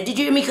God Almighty. Did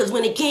you hear me? Because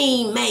when the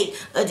king make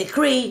a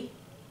decree,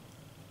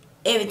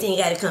 everything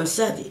got to come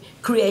subject.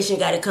 Creation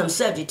got to come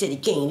subject to the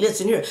king.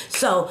 Listen here.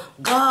 So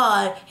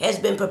God has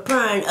been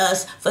preparing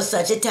us for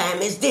such a time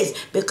as this,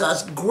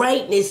 because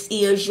greatness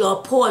is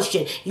your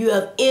portion. You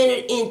have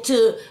entered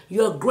into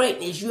your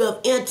greatness. You have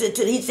entered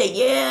to, he said,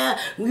 yeah,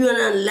 you're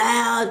not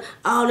allowed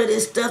all of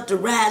this stuff to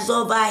rise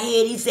over our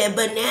head. He said,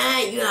 but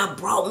now you have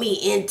brought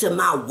me into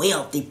my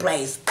wealthy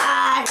place.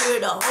 I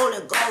hear the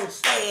Holy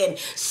Ghost saying,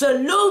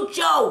 salute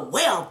your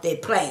wealthy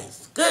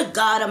place. Good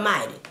God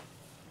Almighty.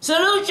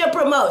 Salute your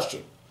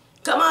promotion.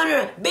 Come on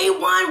here. Be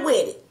one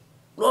with it.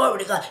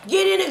 Glory to God.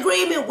 Get in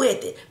agreement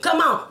with it. Come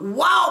on.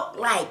 Walk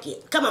like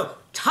it. Come on.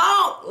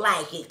 Talk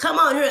like it. Come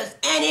on here.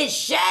 And it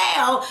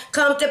shall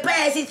come to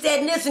pass. He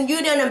said, listen,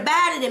 you done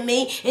abided in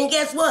me. And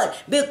guess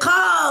what?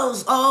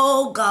 Because,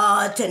 oh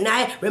God,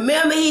 tonight,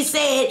 remember he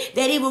said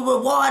that he will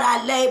reward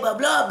our labor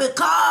of love.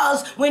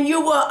 Because when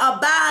you were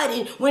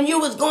abiding, when you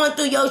was going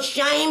through your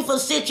shameful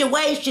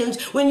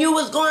situations, when you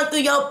was going through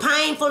your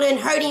painful and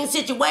hurting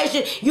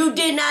situation, you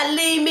did not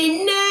leave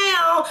me now.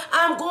 now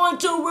I'm going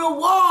to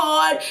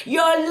reward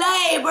your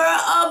labor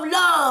of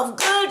love.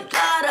 Good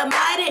God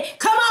Almighty.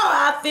 Come on,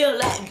 I feel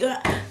like,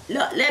 girl.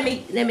 Look, let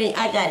me,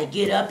 I gotta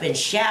get up and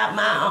shout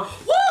my own.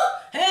 Woo!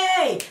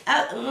 Hey!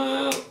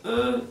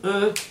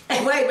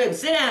 Hey, wait,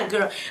 sit down,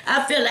 girl.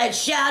 I feel like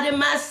shouting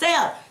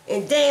myself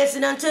and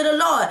dancing unto the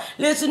Lord.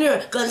 Listen here,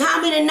 because how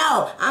many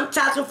know? I'm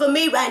talking for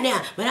me right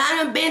now, but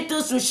I done been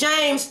through some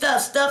shame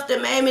stuff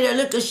that made me to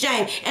look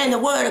ashamed. And the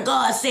word of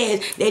God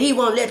says that he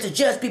won't let the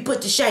just be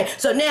put to shame.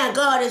 So now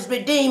God is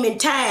redeeming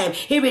time.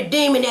 He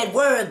redeeming that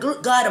word.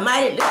 God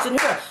Almighty, listen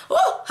here.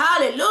 Oh,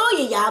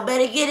 hallelujah. Y'all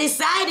better get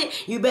excited.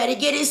 You better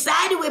get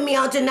excited with me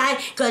on tonight,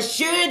 because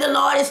sure the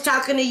Lord is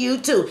talking to you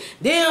too.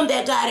 Them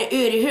that got an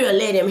ear to hear,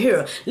 let him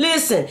hear.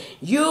 Listen,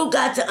 you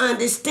got to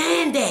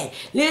understand that.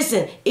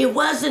 Listen, it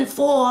wasn't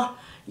for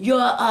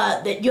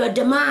your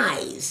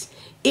demise.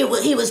 He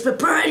was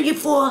preparing you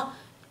for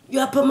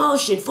your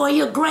promotion, for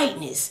your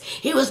greatness.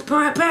 He was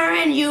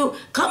preparing you.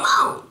 Come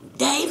on,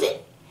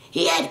 David.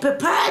 He had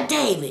prepared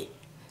David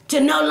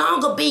to no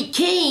longer be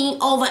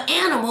king over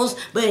animals,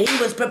 but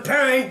he was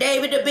preparing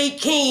David to be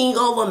king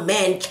over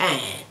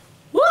mankind.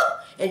 Woo!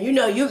 And you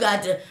know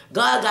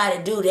God got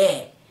to do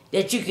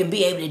that you can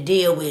be able to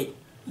deal with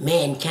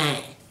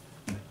mankind.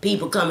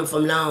 People coming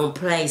from long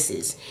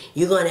places.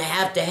 You're going to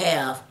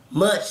have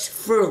much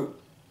fruit.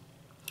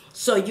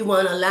 So you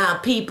want to allow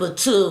people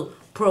to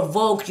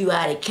provoke you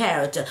out of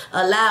character.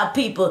 Allow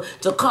people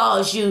to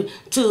cause you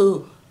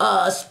to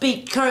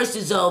speak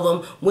curses over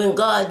them when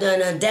God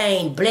done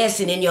ordained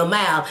blessing in your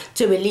mouth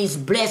to release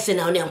blessing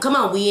on them. Come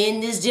on, we in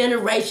this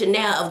generation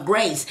now of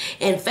grace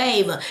and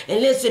favor.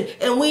 And listen,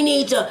 and we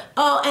need to, and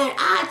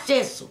I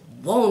just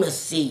want to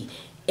see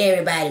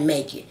everybody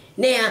make it.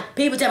 Now,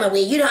 people tell me,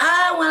 well,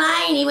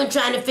 I ain't even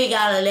trying to figure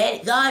out all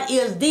that. God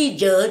is the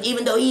judge,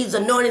 even though he's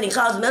anointed and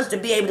causing us to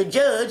be able to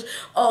judge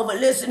over,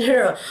 listen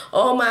here,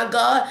 oh my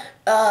God,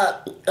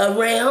 a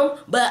realm.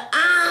 But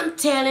I'm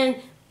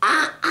telling,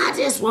 I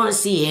just want to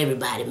see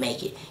everybody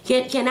make it.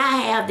 Can I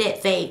have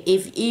that faith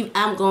if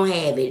I'm going to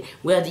have it,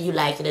 whether you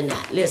like it or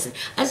not? Listen,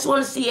 I just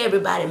want to see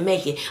everybody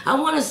make it. I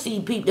want to see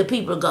the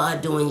people of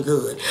God doing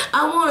good.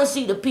 I want to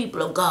see the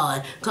people of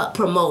God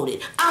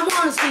promoted. I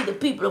want to see the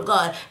people of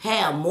God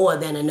have more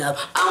than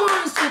enough. I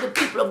want to see the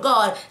people of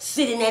God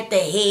sitting at the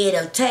head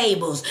of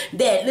tables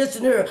that,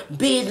 listen here,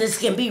 business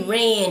can be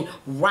ran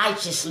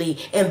righteously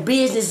and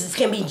businesses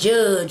can be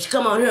judged,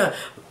 come on here,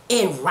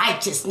 in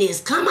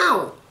righteousness. Come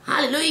on.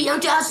 Hallelujah.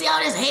 Don't y'all see all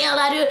this hell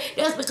out here?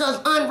 That's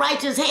because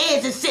unrighteous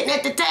heads is sitting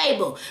at the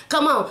table.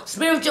 Come on.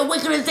 Spiritual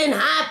wickedness in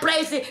high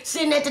places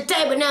sitting at the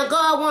table. Now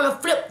God want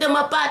to flip them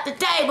up out the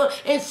table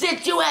and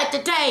sit you at the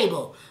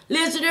table.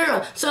 Listen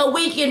here. So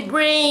we can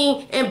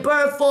bring and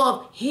birth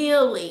forth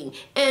healing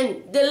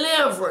and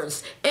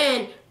deliverance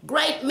and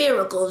great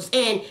miracles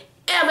and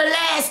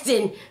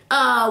everlasting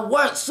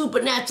work,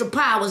 supernatural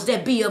powers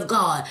that be of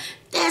God.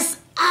 That's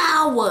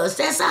ours.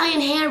 That's our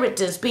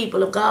inheritance,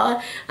 people of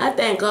God. I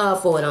thank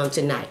God for it on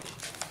tonight.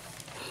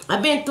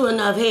 I've been through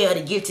enough hell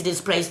to get to this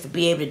place to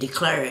be able to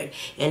declare it.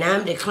 And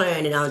I'm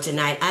declaring it on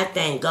tonight. I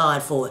thank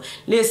God for it.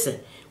 Listen,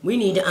 we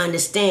need to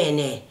understand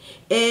that.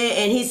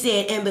 And he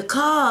said, and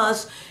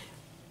because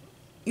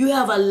you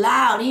have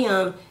allowed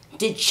him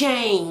to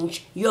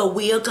change your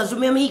will, because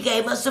remember he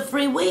gave us a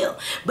free will.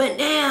 But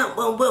now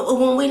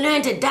when we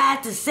learn to die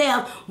to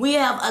self, we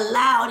have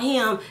allowed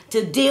him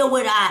to deal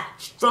with our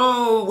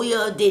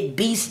strong-willed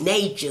beast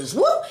natures.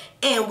 Woo!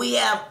 And we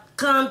have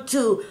come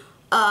to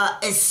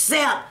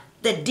accept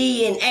the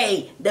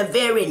DNA, the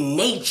very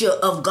nature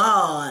of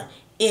God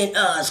in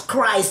us,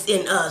 Christ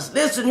in us.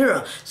 Listen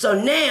here.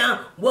 So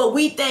now, what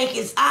we think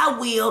is our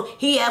will,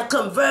 he have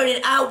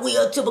converted our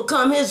will to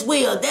become his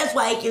will. That's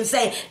why he can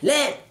say,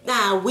 let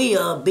thy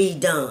will be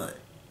done.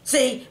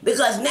 See,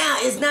 because now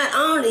it's not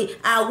only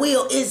our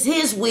will, it's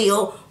his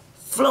will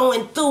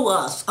flowing through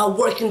us or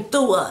working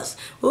through us.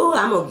 Ooh,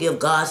 I'm going to give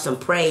God some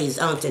praise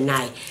on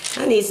tonight.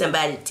 I need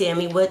somebody to tell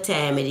me what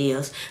time it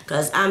is,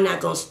 because I'm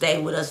not going to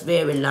stay with us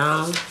very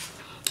long.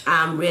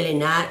 I'm really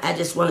not. I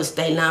just want to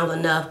stay long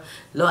enough.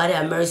 Lord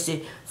have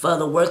mercy for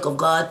the work of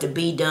God to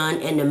be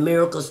done and the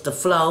miracles to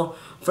flow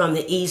from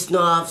the east,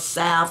 north,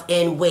 south,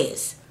 and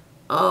west.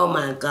 Oh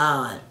my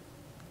God.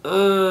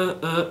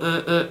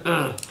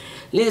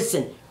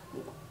 Listen,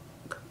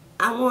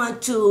 I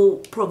want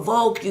to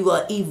provoke you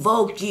or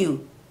evoke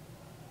you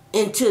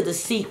into the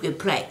secret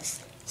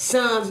place.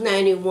 Psalms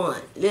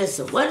 91.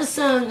 Listen, what does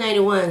Psalms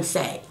 91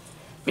 say?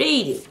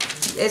 Read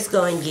it. Let's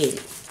go and get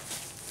it.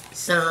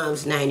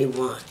 Psalms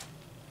 91.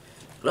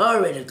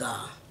 Glory to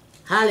God.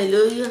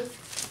 Hallelujah.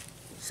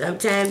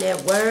 Sometimes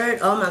that word,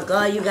 oh my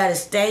God, you got to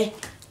stay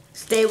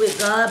with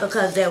God,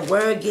 because that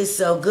word gets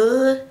so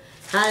good.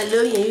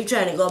 Hallelujah. And you're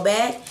trying to go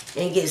back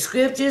and get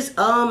scriptures.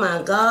 Oh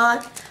my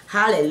God.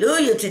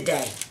 Hallelujah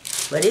today.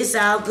 But it's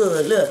all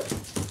good. Look.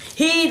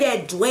 He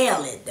that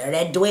dwelleth, there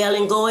that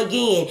dwelling go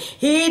again.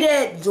 He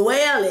that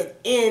dwelleth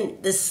in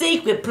the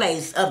secret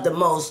place of the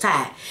Most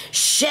High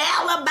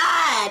shall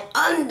abide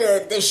under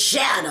the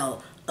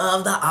shadow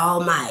of the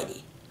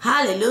Almighty.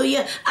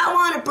 Hallelujah. I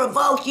want to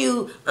provoke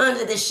you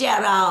under the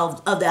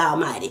shadow of the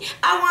Almighty.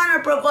 I want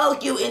to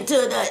provoke you into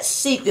the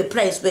secret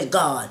place with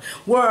God,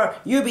 where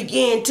you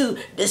begin to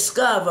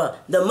discover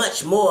the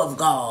much more of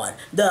God,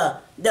 the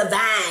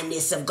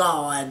divineness of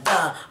God,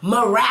 the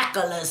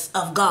miraculous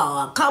of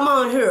God. Come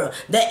on here.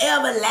 The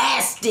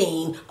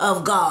everlasting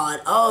of God.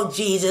 Oh,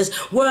 Jesus.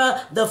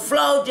 Where the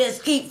flow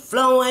just keep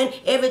flowing.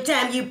 Every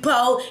time you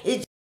pour,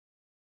 it's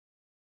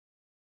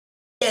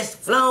just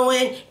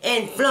flowing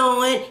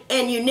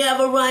and you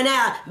never run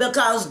out,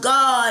 because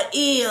God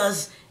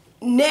is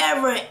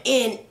never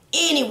in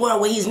anywhere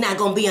where he's not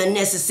going to be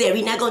unnecessary.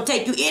 He's not going to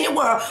take you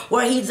anywhere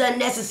where he's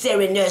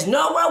unnecessary, and there's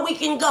nowhere we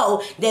can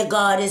go that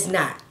God is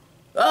not.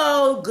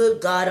 Oh, good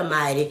God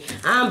Almighty.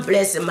 I'm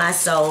blessing my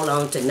soul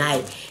on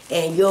tonight,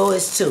 and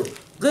yours too.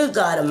 Good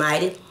God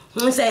Almighty.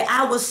 And say,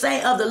 I will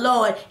say of the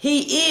Lord,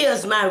 he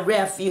is my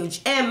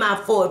refuge and my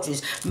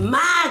fortress,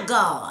 my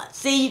God.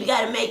 See, you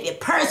got to make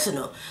it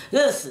personal.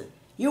 Listen,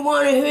 you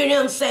want to hear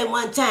them say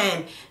one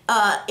time,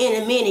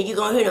 in a minute, you're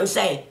going to hear them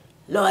say,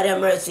 Lord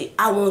have mercy,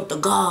 I want the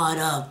God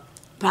of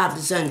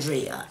Prophetess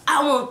Aundrea.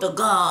 I want the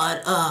God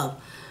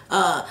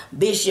of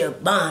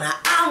Bishop Bonner.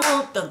 I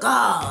want the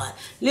God,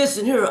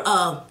 listen here,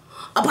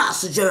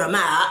 Apostle Jeremiah.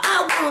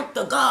 I want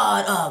the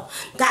God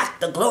of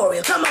Dr.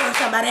 Gloria. Come on,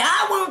 somebody.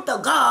 I want the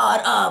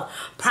God of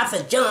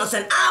Prophet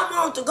Johnson. I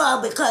want the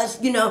God,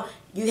 because, you know,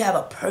 you have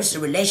a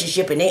personal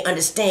relationship and they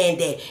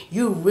understand that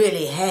you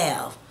really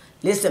have,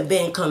 listen,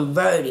 been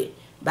converted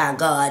by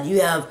God.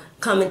 You have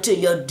come into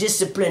your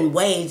disciplined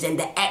ways and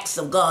the acts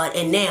of God,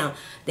 and now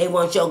they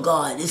want your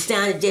God. It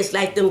sounded just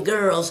like them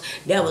girls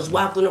that was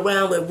walking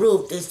around with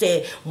Ruth. They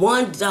said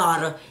one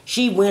daughter,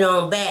 she went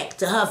on back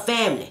to her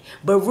family.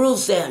 But Ruth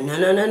said,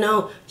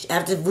 no.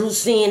 After Ruth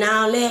seen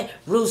all that,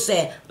 Ruth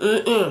said,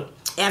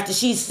 After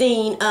she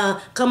seen,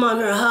 come on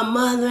her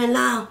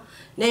mother-in-law,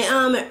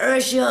 Naomi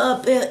urged her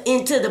up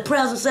into the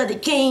presence of the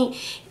king.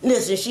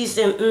 Listen, she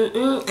said,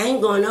 I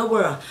ain't going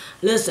nowhere.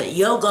 Listen,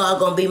 your God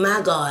gonna be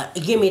my God.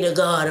 Give me the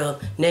God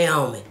of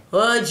Naomi.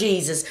 Oh,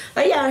 Jesus.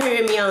 Are y'all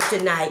hearing me on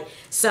tonight?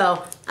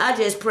 So, I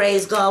just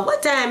praise God.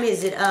 What time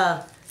is it,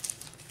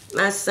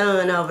 my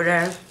son over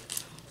there?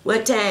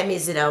 What time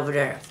is it over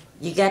there?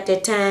 You got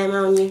that time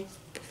on you?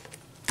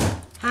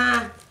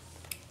 Huh?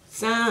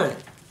 Son?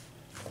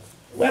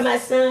 Where my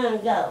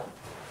son go?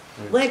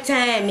 What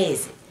time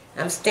is it?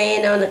 I'm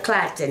staying on the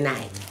clock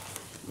tonight.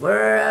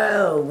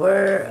 World,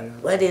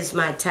 what is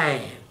my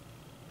time?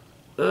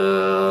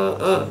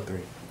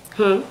 9:23.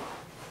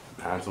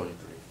 9:23.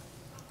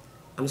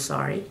 I'm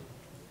sorry?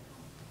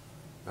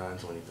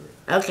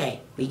 9:23. Okay,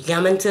 we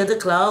coming to the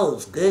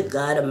close. Good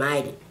God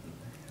Almighty.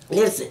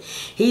 Listen,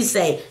 he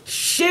say,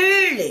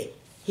 surely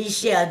he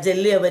shall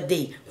deliver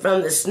thee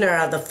from the snare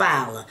of the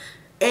fowler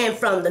and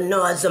from the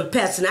noisome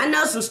pestilence. I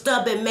know some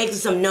stuff been making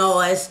some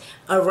noise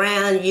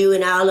around you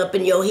and all up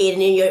in your head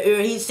and in your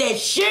ear. He said,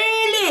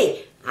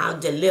 surely I'll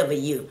deliver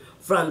you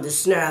from the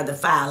snare of the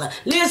fowler.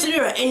 Listen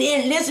here, and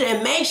then listen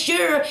and make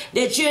sure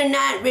that you're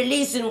not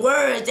releasing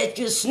words, that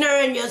you're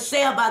snaring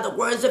yourself by the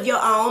words of your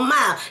own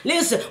mouth.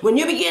 Listen, when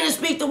you begin to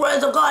speak the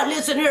words of God,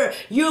 listen here,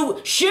 you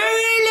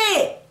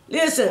surely,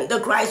 listen, the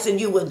Christ in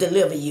you will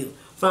deliver you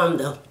from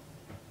the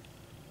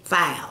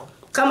foul.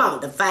 Come on,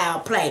 the foul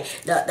play,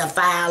 the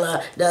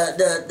fowler,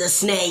 the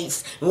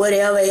snakes,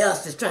 whatever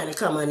else is trying to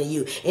come under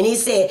you. And he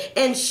said,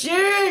 and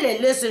surely,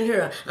 listen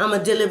here, I'm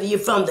going to deliver you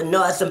from the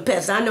noisome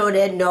pests. I know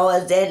that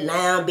noise, that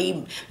lion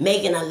be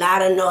making a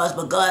lot of noise,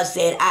 but God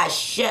said, I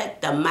shut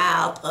the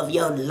mouth of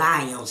your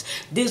lions.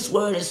 This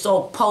word is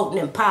so potent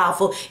and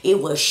powerful,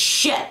 it will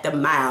shut the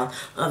mouth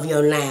of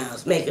your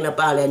lions. Making up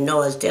all that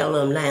noise, tell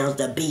them lions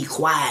to be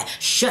quiet.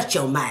 Shut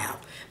your mouth.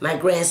 My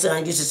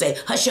grandson used to say,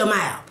 hush your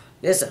mouth.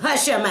 Listen,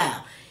 hush your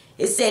mouth.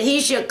 It said,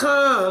 he shall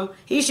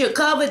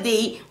cover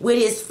thee with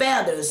his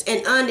feathers,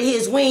 and under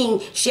his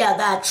wing shall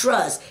thy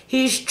trust.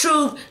 His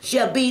truth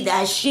shall be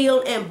thy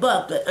shield and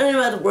buckler. In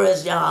other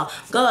words, y'all,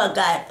 God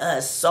got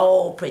us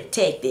so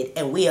protected,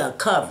 and we are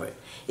covered.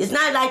 It's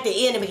not like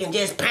the enemy can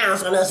just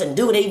pounce on us and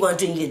do what he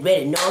wants to and get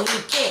ready. No,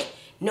 he can't.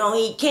 No,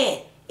 he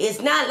can't. It's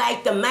not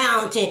like the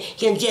mountain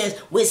can just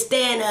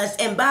withstand us.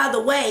 And by the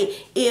way,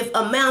 if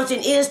a mountain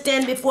is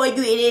standing before you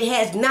and it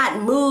has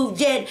not moved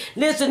yet,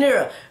 listen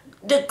here,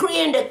 decree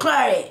and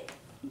declare it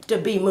to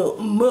be moved.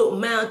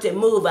 Mountain,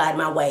 move out of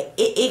my way.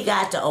 It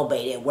got to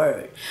obey that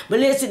word. But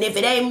listen, if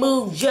it ain't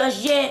moved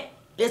just yet,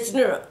 listen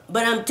here.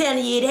 But I'm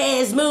telling you, it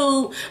has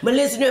moved. But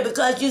listen here,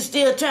 because you're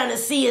still trying to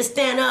see it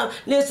stand up,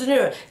 listen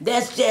here,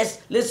 that's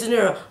just, listen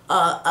here,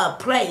 a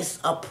place,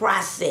 a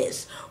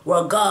process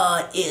where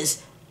God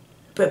is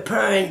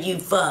preparing you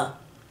for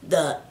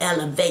the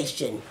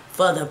elevation,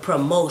 for the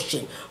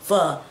promotion,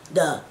 for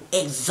the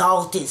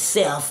exalted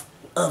self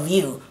of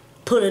you,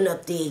 pulling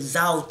up the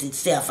exalted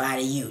self out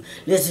of you.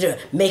 Listen to her,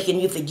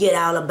 making you forget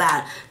all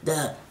about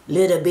the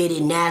little bitty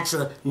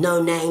natural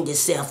no-named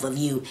self of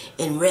you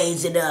and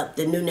raise it up,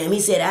 the new name. He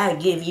said, I'll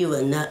give you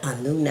a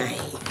new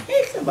name.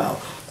 It's about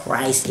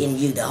Christ in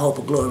you, the hope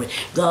of glory.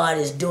 God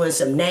is doing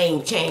some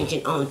name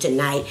changing on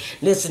tonight.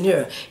 Listen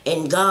here,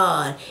 and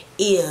God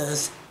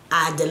is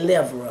our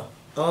deliverer.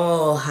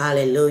 Oh,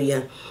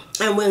 hallelujah.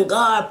 And when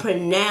God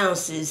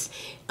pronounces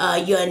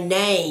your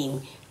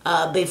name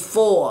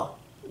before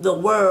the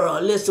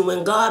world, listen,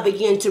 when God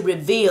begins to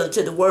reveal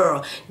to the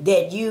world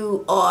that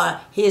you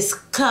are his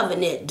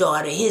covenant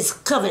daughter, his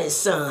covenant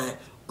son,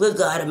 good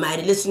God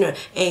Almighty, listener,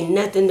 ain't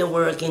nothing the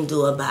world can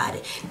do about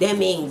it. That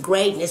means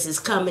greatness is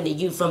coming to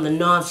you from the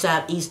north,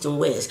 south, east, and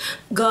west.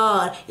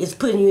 God is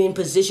putting you in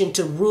position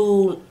to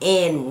rule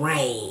and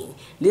reign.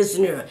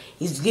 Listener,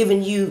 he's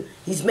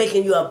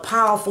making you a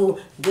powerful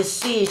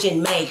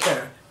decision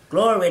maker.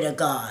 Glory to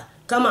God.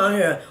 Come on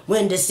here.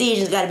 When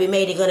decisions got to be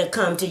made, they're going to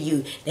come to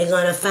you. They're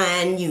going to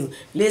find you.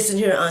 Listen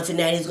here on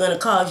tonight. He's going to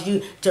cause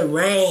you to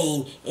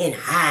reign in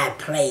high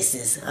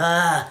places.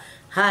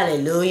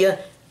 Hallelujah.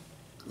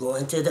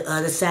 Going to the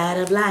other side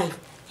of life.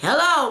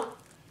 Hello.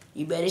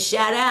 You better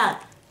shout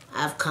out.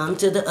 I've come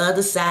to the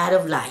other side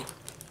of life.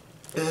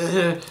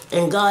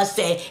 And God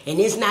said, and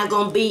it's not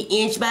going to be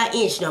inch by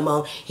inch no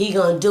more. He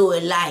going to do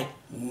it like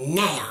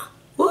now.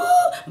 Woo!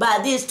 By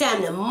this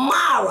time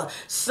tomorrow,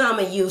 some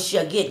of you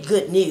shall get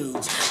good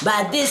news.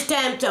 By this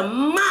time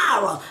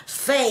tomorrow,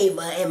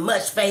 favor and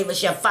much favor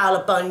shall fall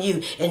upon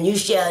you, and you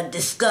shall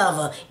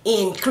discover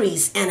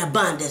increase and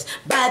abundance.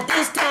 By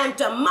this time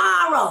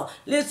tomorrow,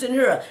 listen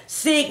here,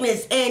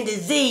 sickness and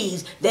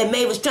disease that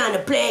may was trying to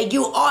plague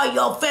you or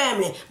your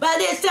family, by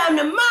this time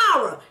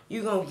tomorrow,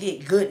 you're going to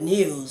get good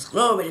news.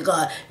 Glory to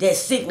God. That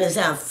sickness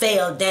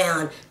fell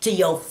down to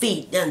your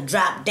feet, done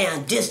dropped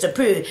down,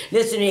 disappeared.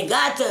 Listen, it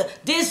got to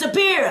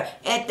disappear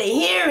at the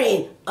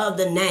hearing of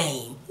the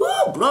name.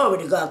 Woo,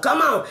 glory to God.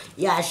 Come on,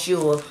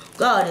 Yahshua.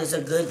 God is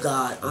a good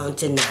God on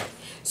tonight.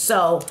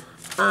 So,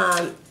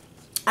 I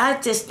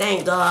just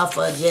thank God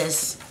for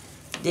just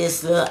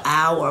this little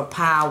hour of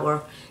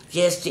power,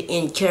 just to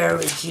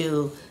encourage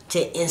you,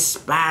 to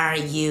inspire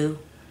you.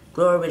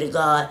 Glory to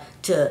God,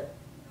 to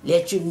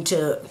let you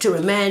to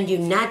remind you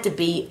not to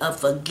be a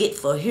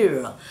forgetful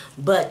hearer,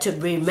 but to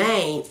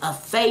remain a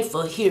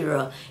faithful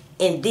hearer,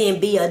 and then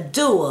be a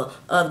doer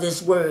of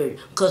this word,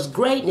 because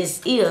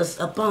greatness is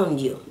upon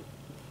you.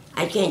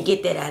 I can't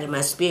get that out of my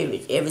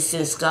spirit ever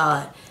since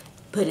God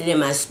put it in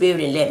my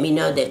spirit and let me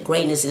know that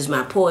greatness is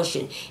my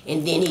portion.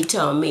 And then he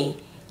told me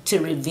to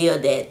reveal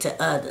that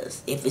to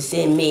others. If it's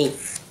in me,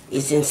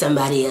 it's in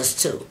somebody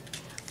else too.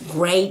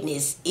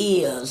 Greatness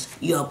is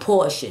your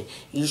portion.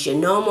 You should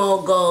no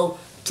more go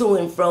to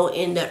and fro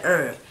in the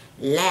earth,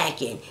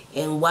 lacking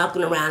and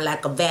walking around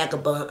like a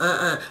vagabond.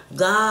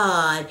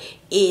 God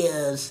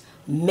is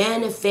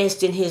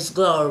manifesting his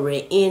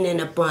glory in and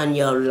upon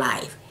your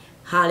life.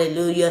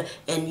 Hallelujah.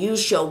 And you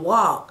shall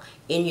walk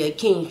in your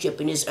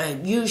kingship in this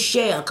earth. You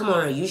shall, come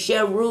on, you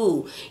shall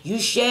rule. You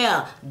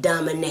shall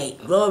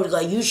dominate. Glory to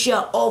God. You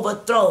shall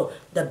overthrow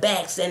the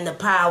backs and the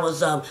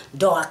powers of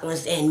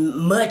darkness and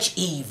much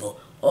evil.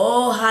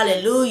 Oh,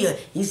 hallelujah.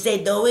 He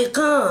said, though it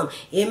come,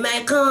 it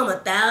might come.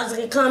 1,000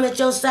 can come at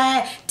your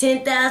side,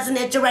 10,000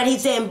 at your right. He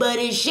said, but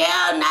it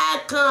shall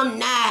not come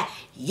nigh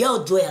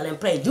your dwelling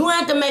place. You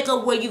have to make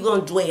up where you're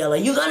going to dwell. Are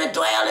you going to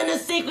dwell in the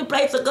secret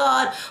place of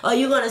God, or are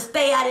you going to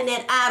stay out in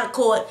that outer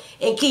court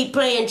and keep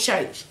playing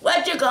church?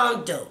 What you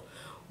going to do?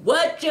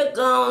 What you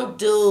going to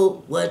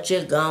do? What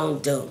you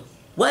going to do?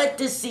 What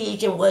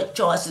decision, what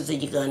choices are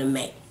you going to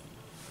make?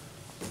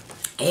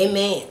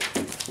 Amen.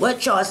 What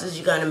choices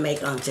you going to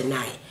make on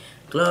tonight?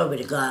 Glory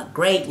to God.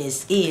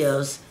 Greatness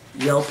is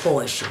your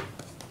portion.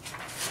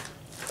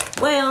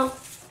 Well,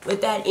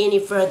 without any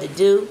further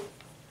ado,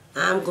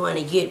 I'm going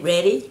to get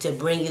ready to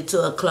bring it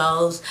to a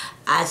close.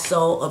 I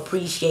so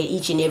appreciate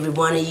each and every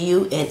one of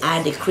you, and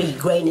I decree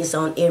greatness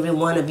on every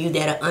one of you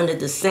that are under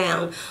the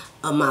sound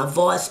of my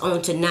voice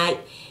on tonight.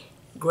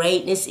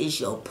 Greatness is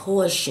your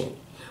portion.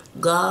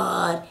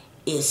 God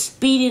is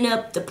speeding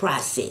up the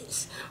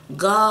process.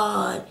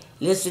 God,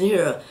 listen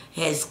here,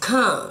 has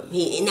come.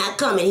 He not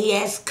coming, he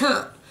has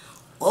come.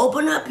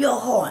 Open up your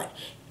heart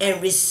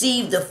and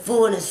receive the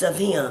fullness of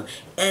him,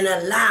 and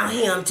allow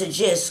him to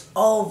just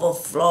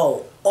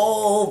overflow,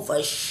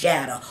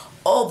 overshadow,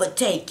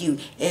 overtake you,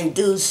 and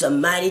do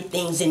some mighty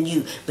things in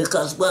you.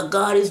 Because what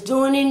God is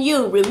doing in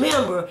you,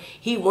 remember,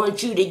 he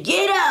wants you to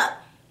get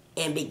up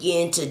and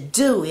begin to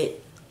do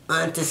it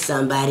unto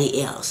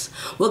somebody else.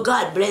 Well,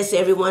 God bless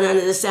everyone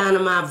under the sound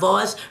of my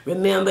voice.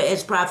 Remember,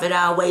 as Prophet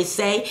always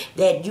say,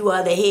 that you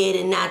are the head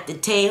and not the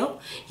tail.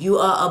 You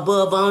are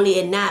above only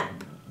and not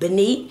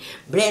beneath.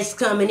 Blessed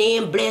coming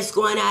in, blessed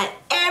going out.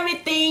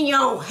 Everything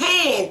your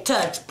hand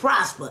touch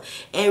prosper.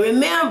 And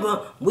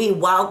remember, we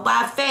walk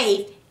by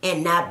faith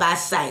and not by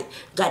sight.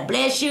 God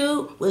bless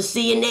you. We'll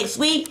see you next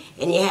week,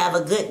 and you have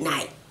a good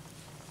night.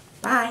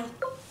 Bye.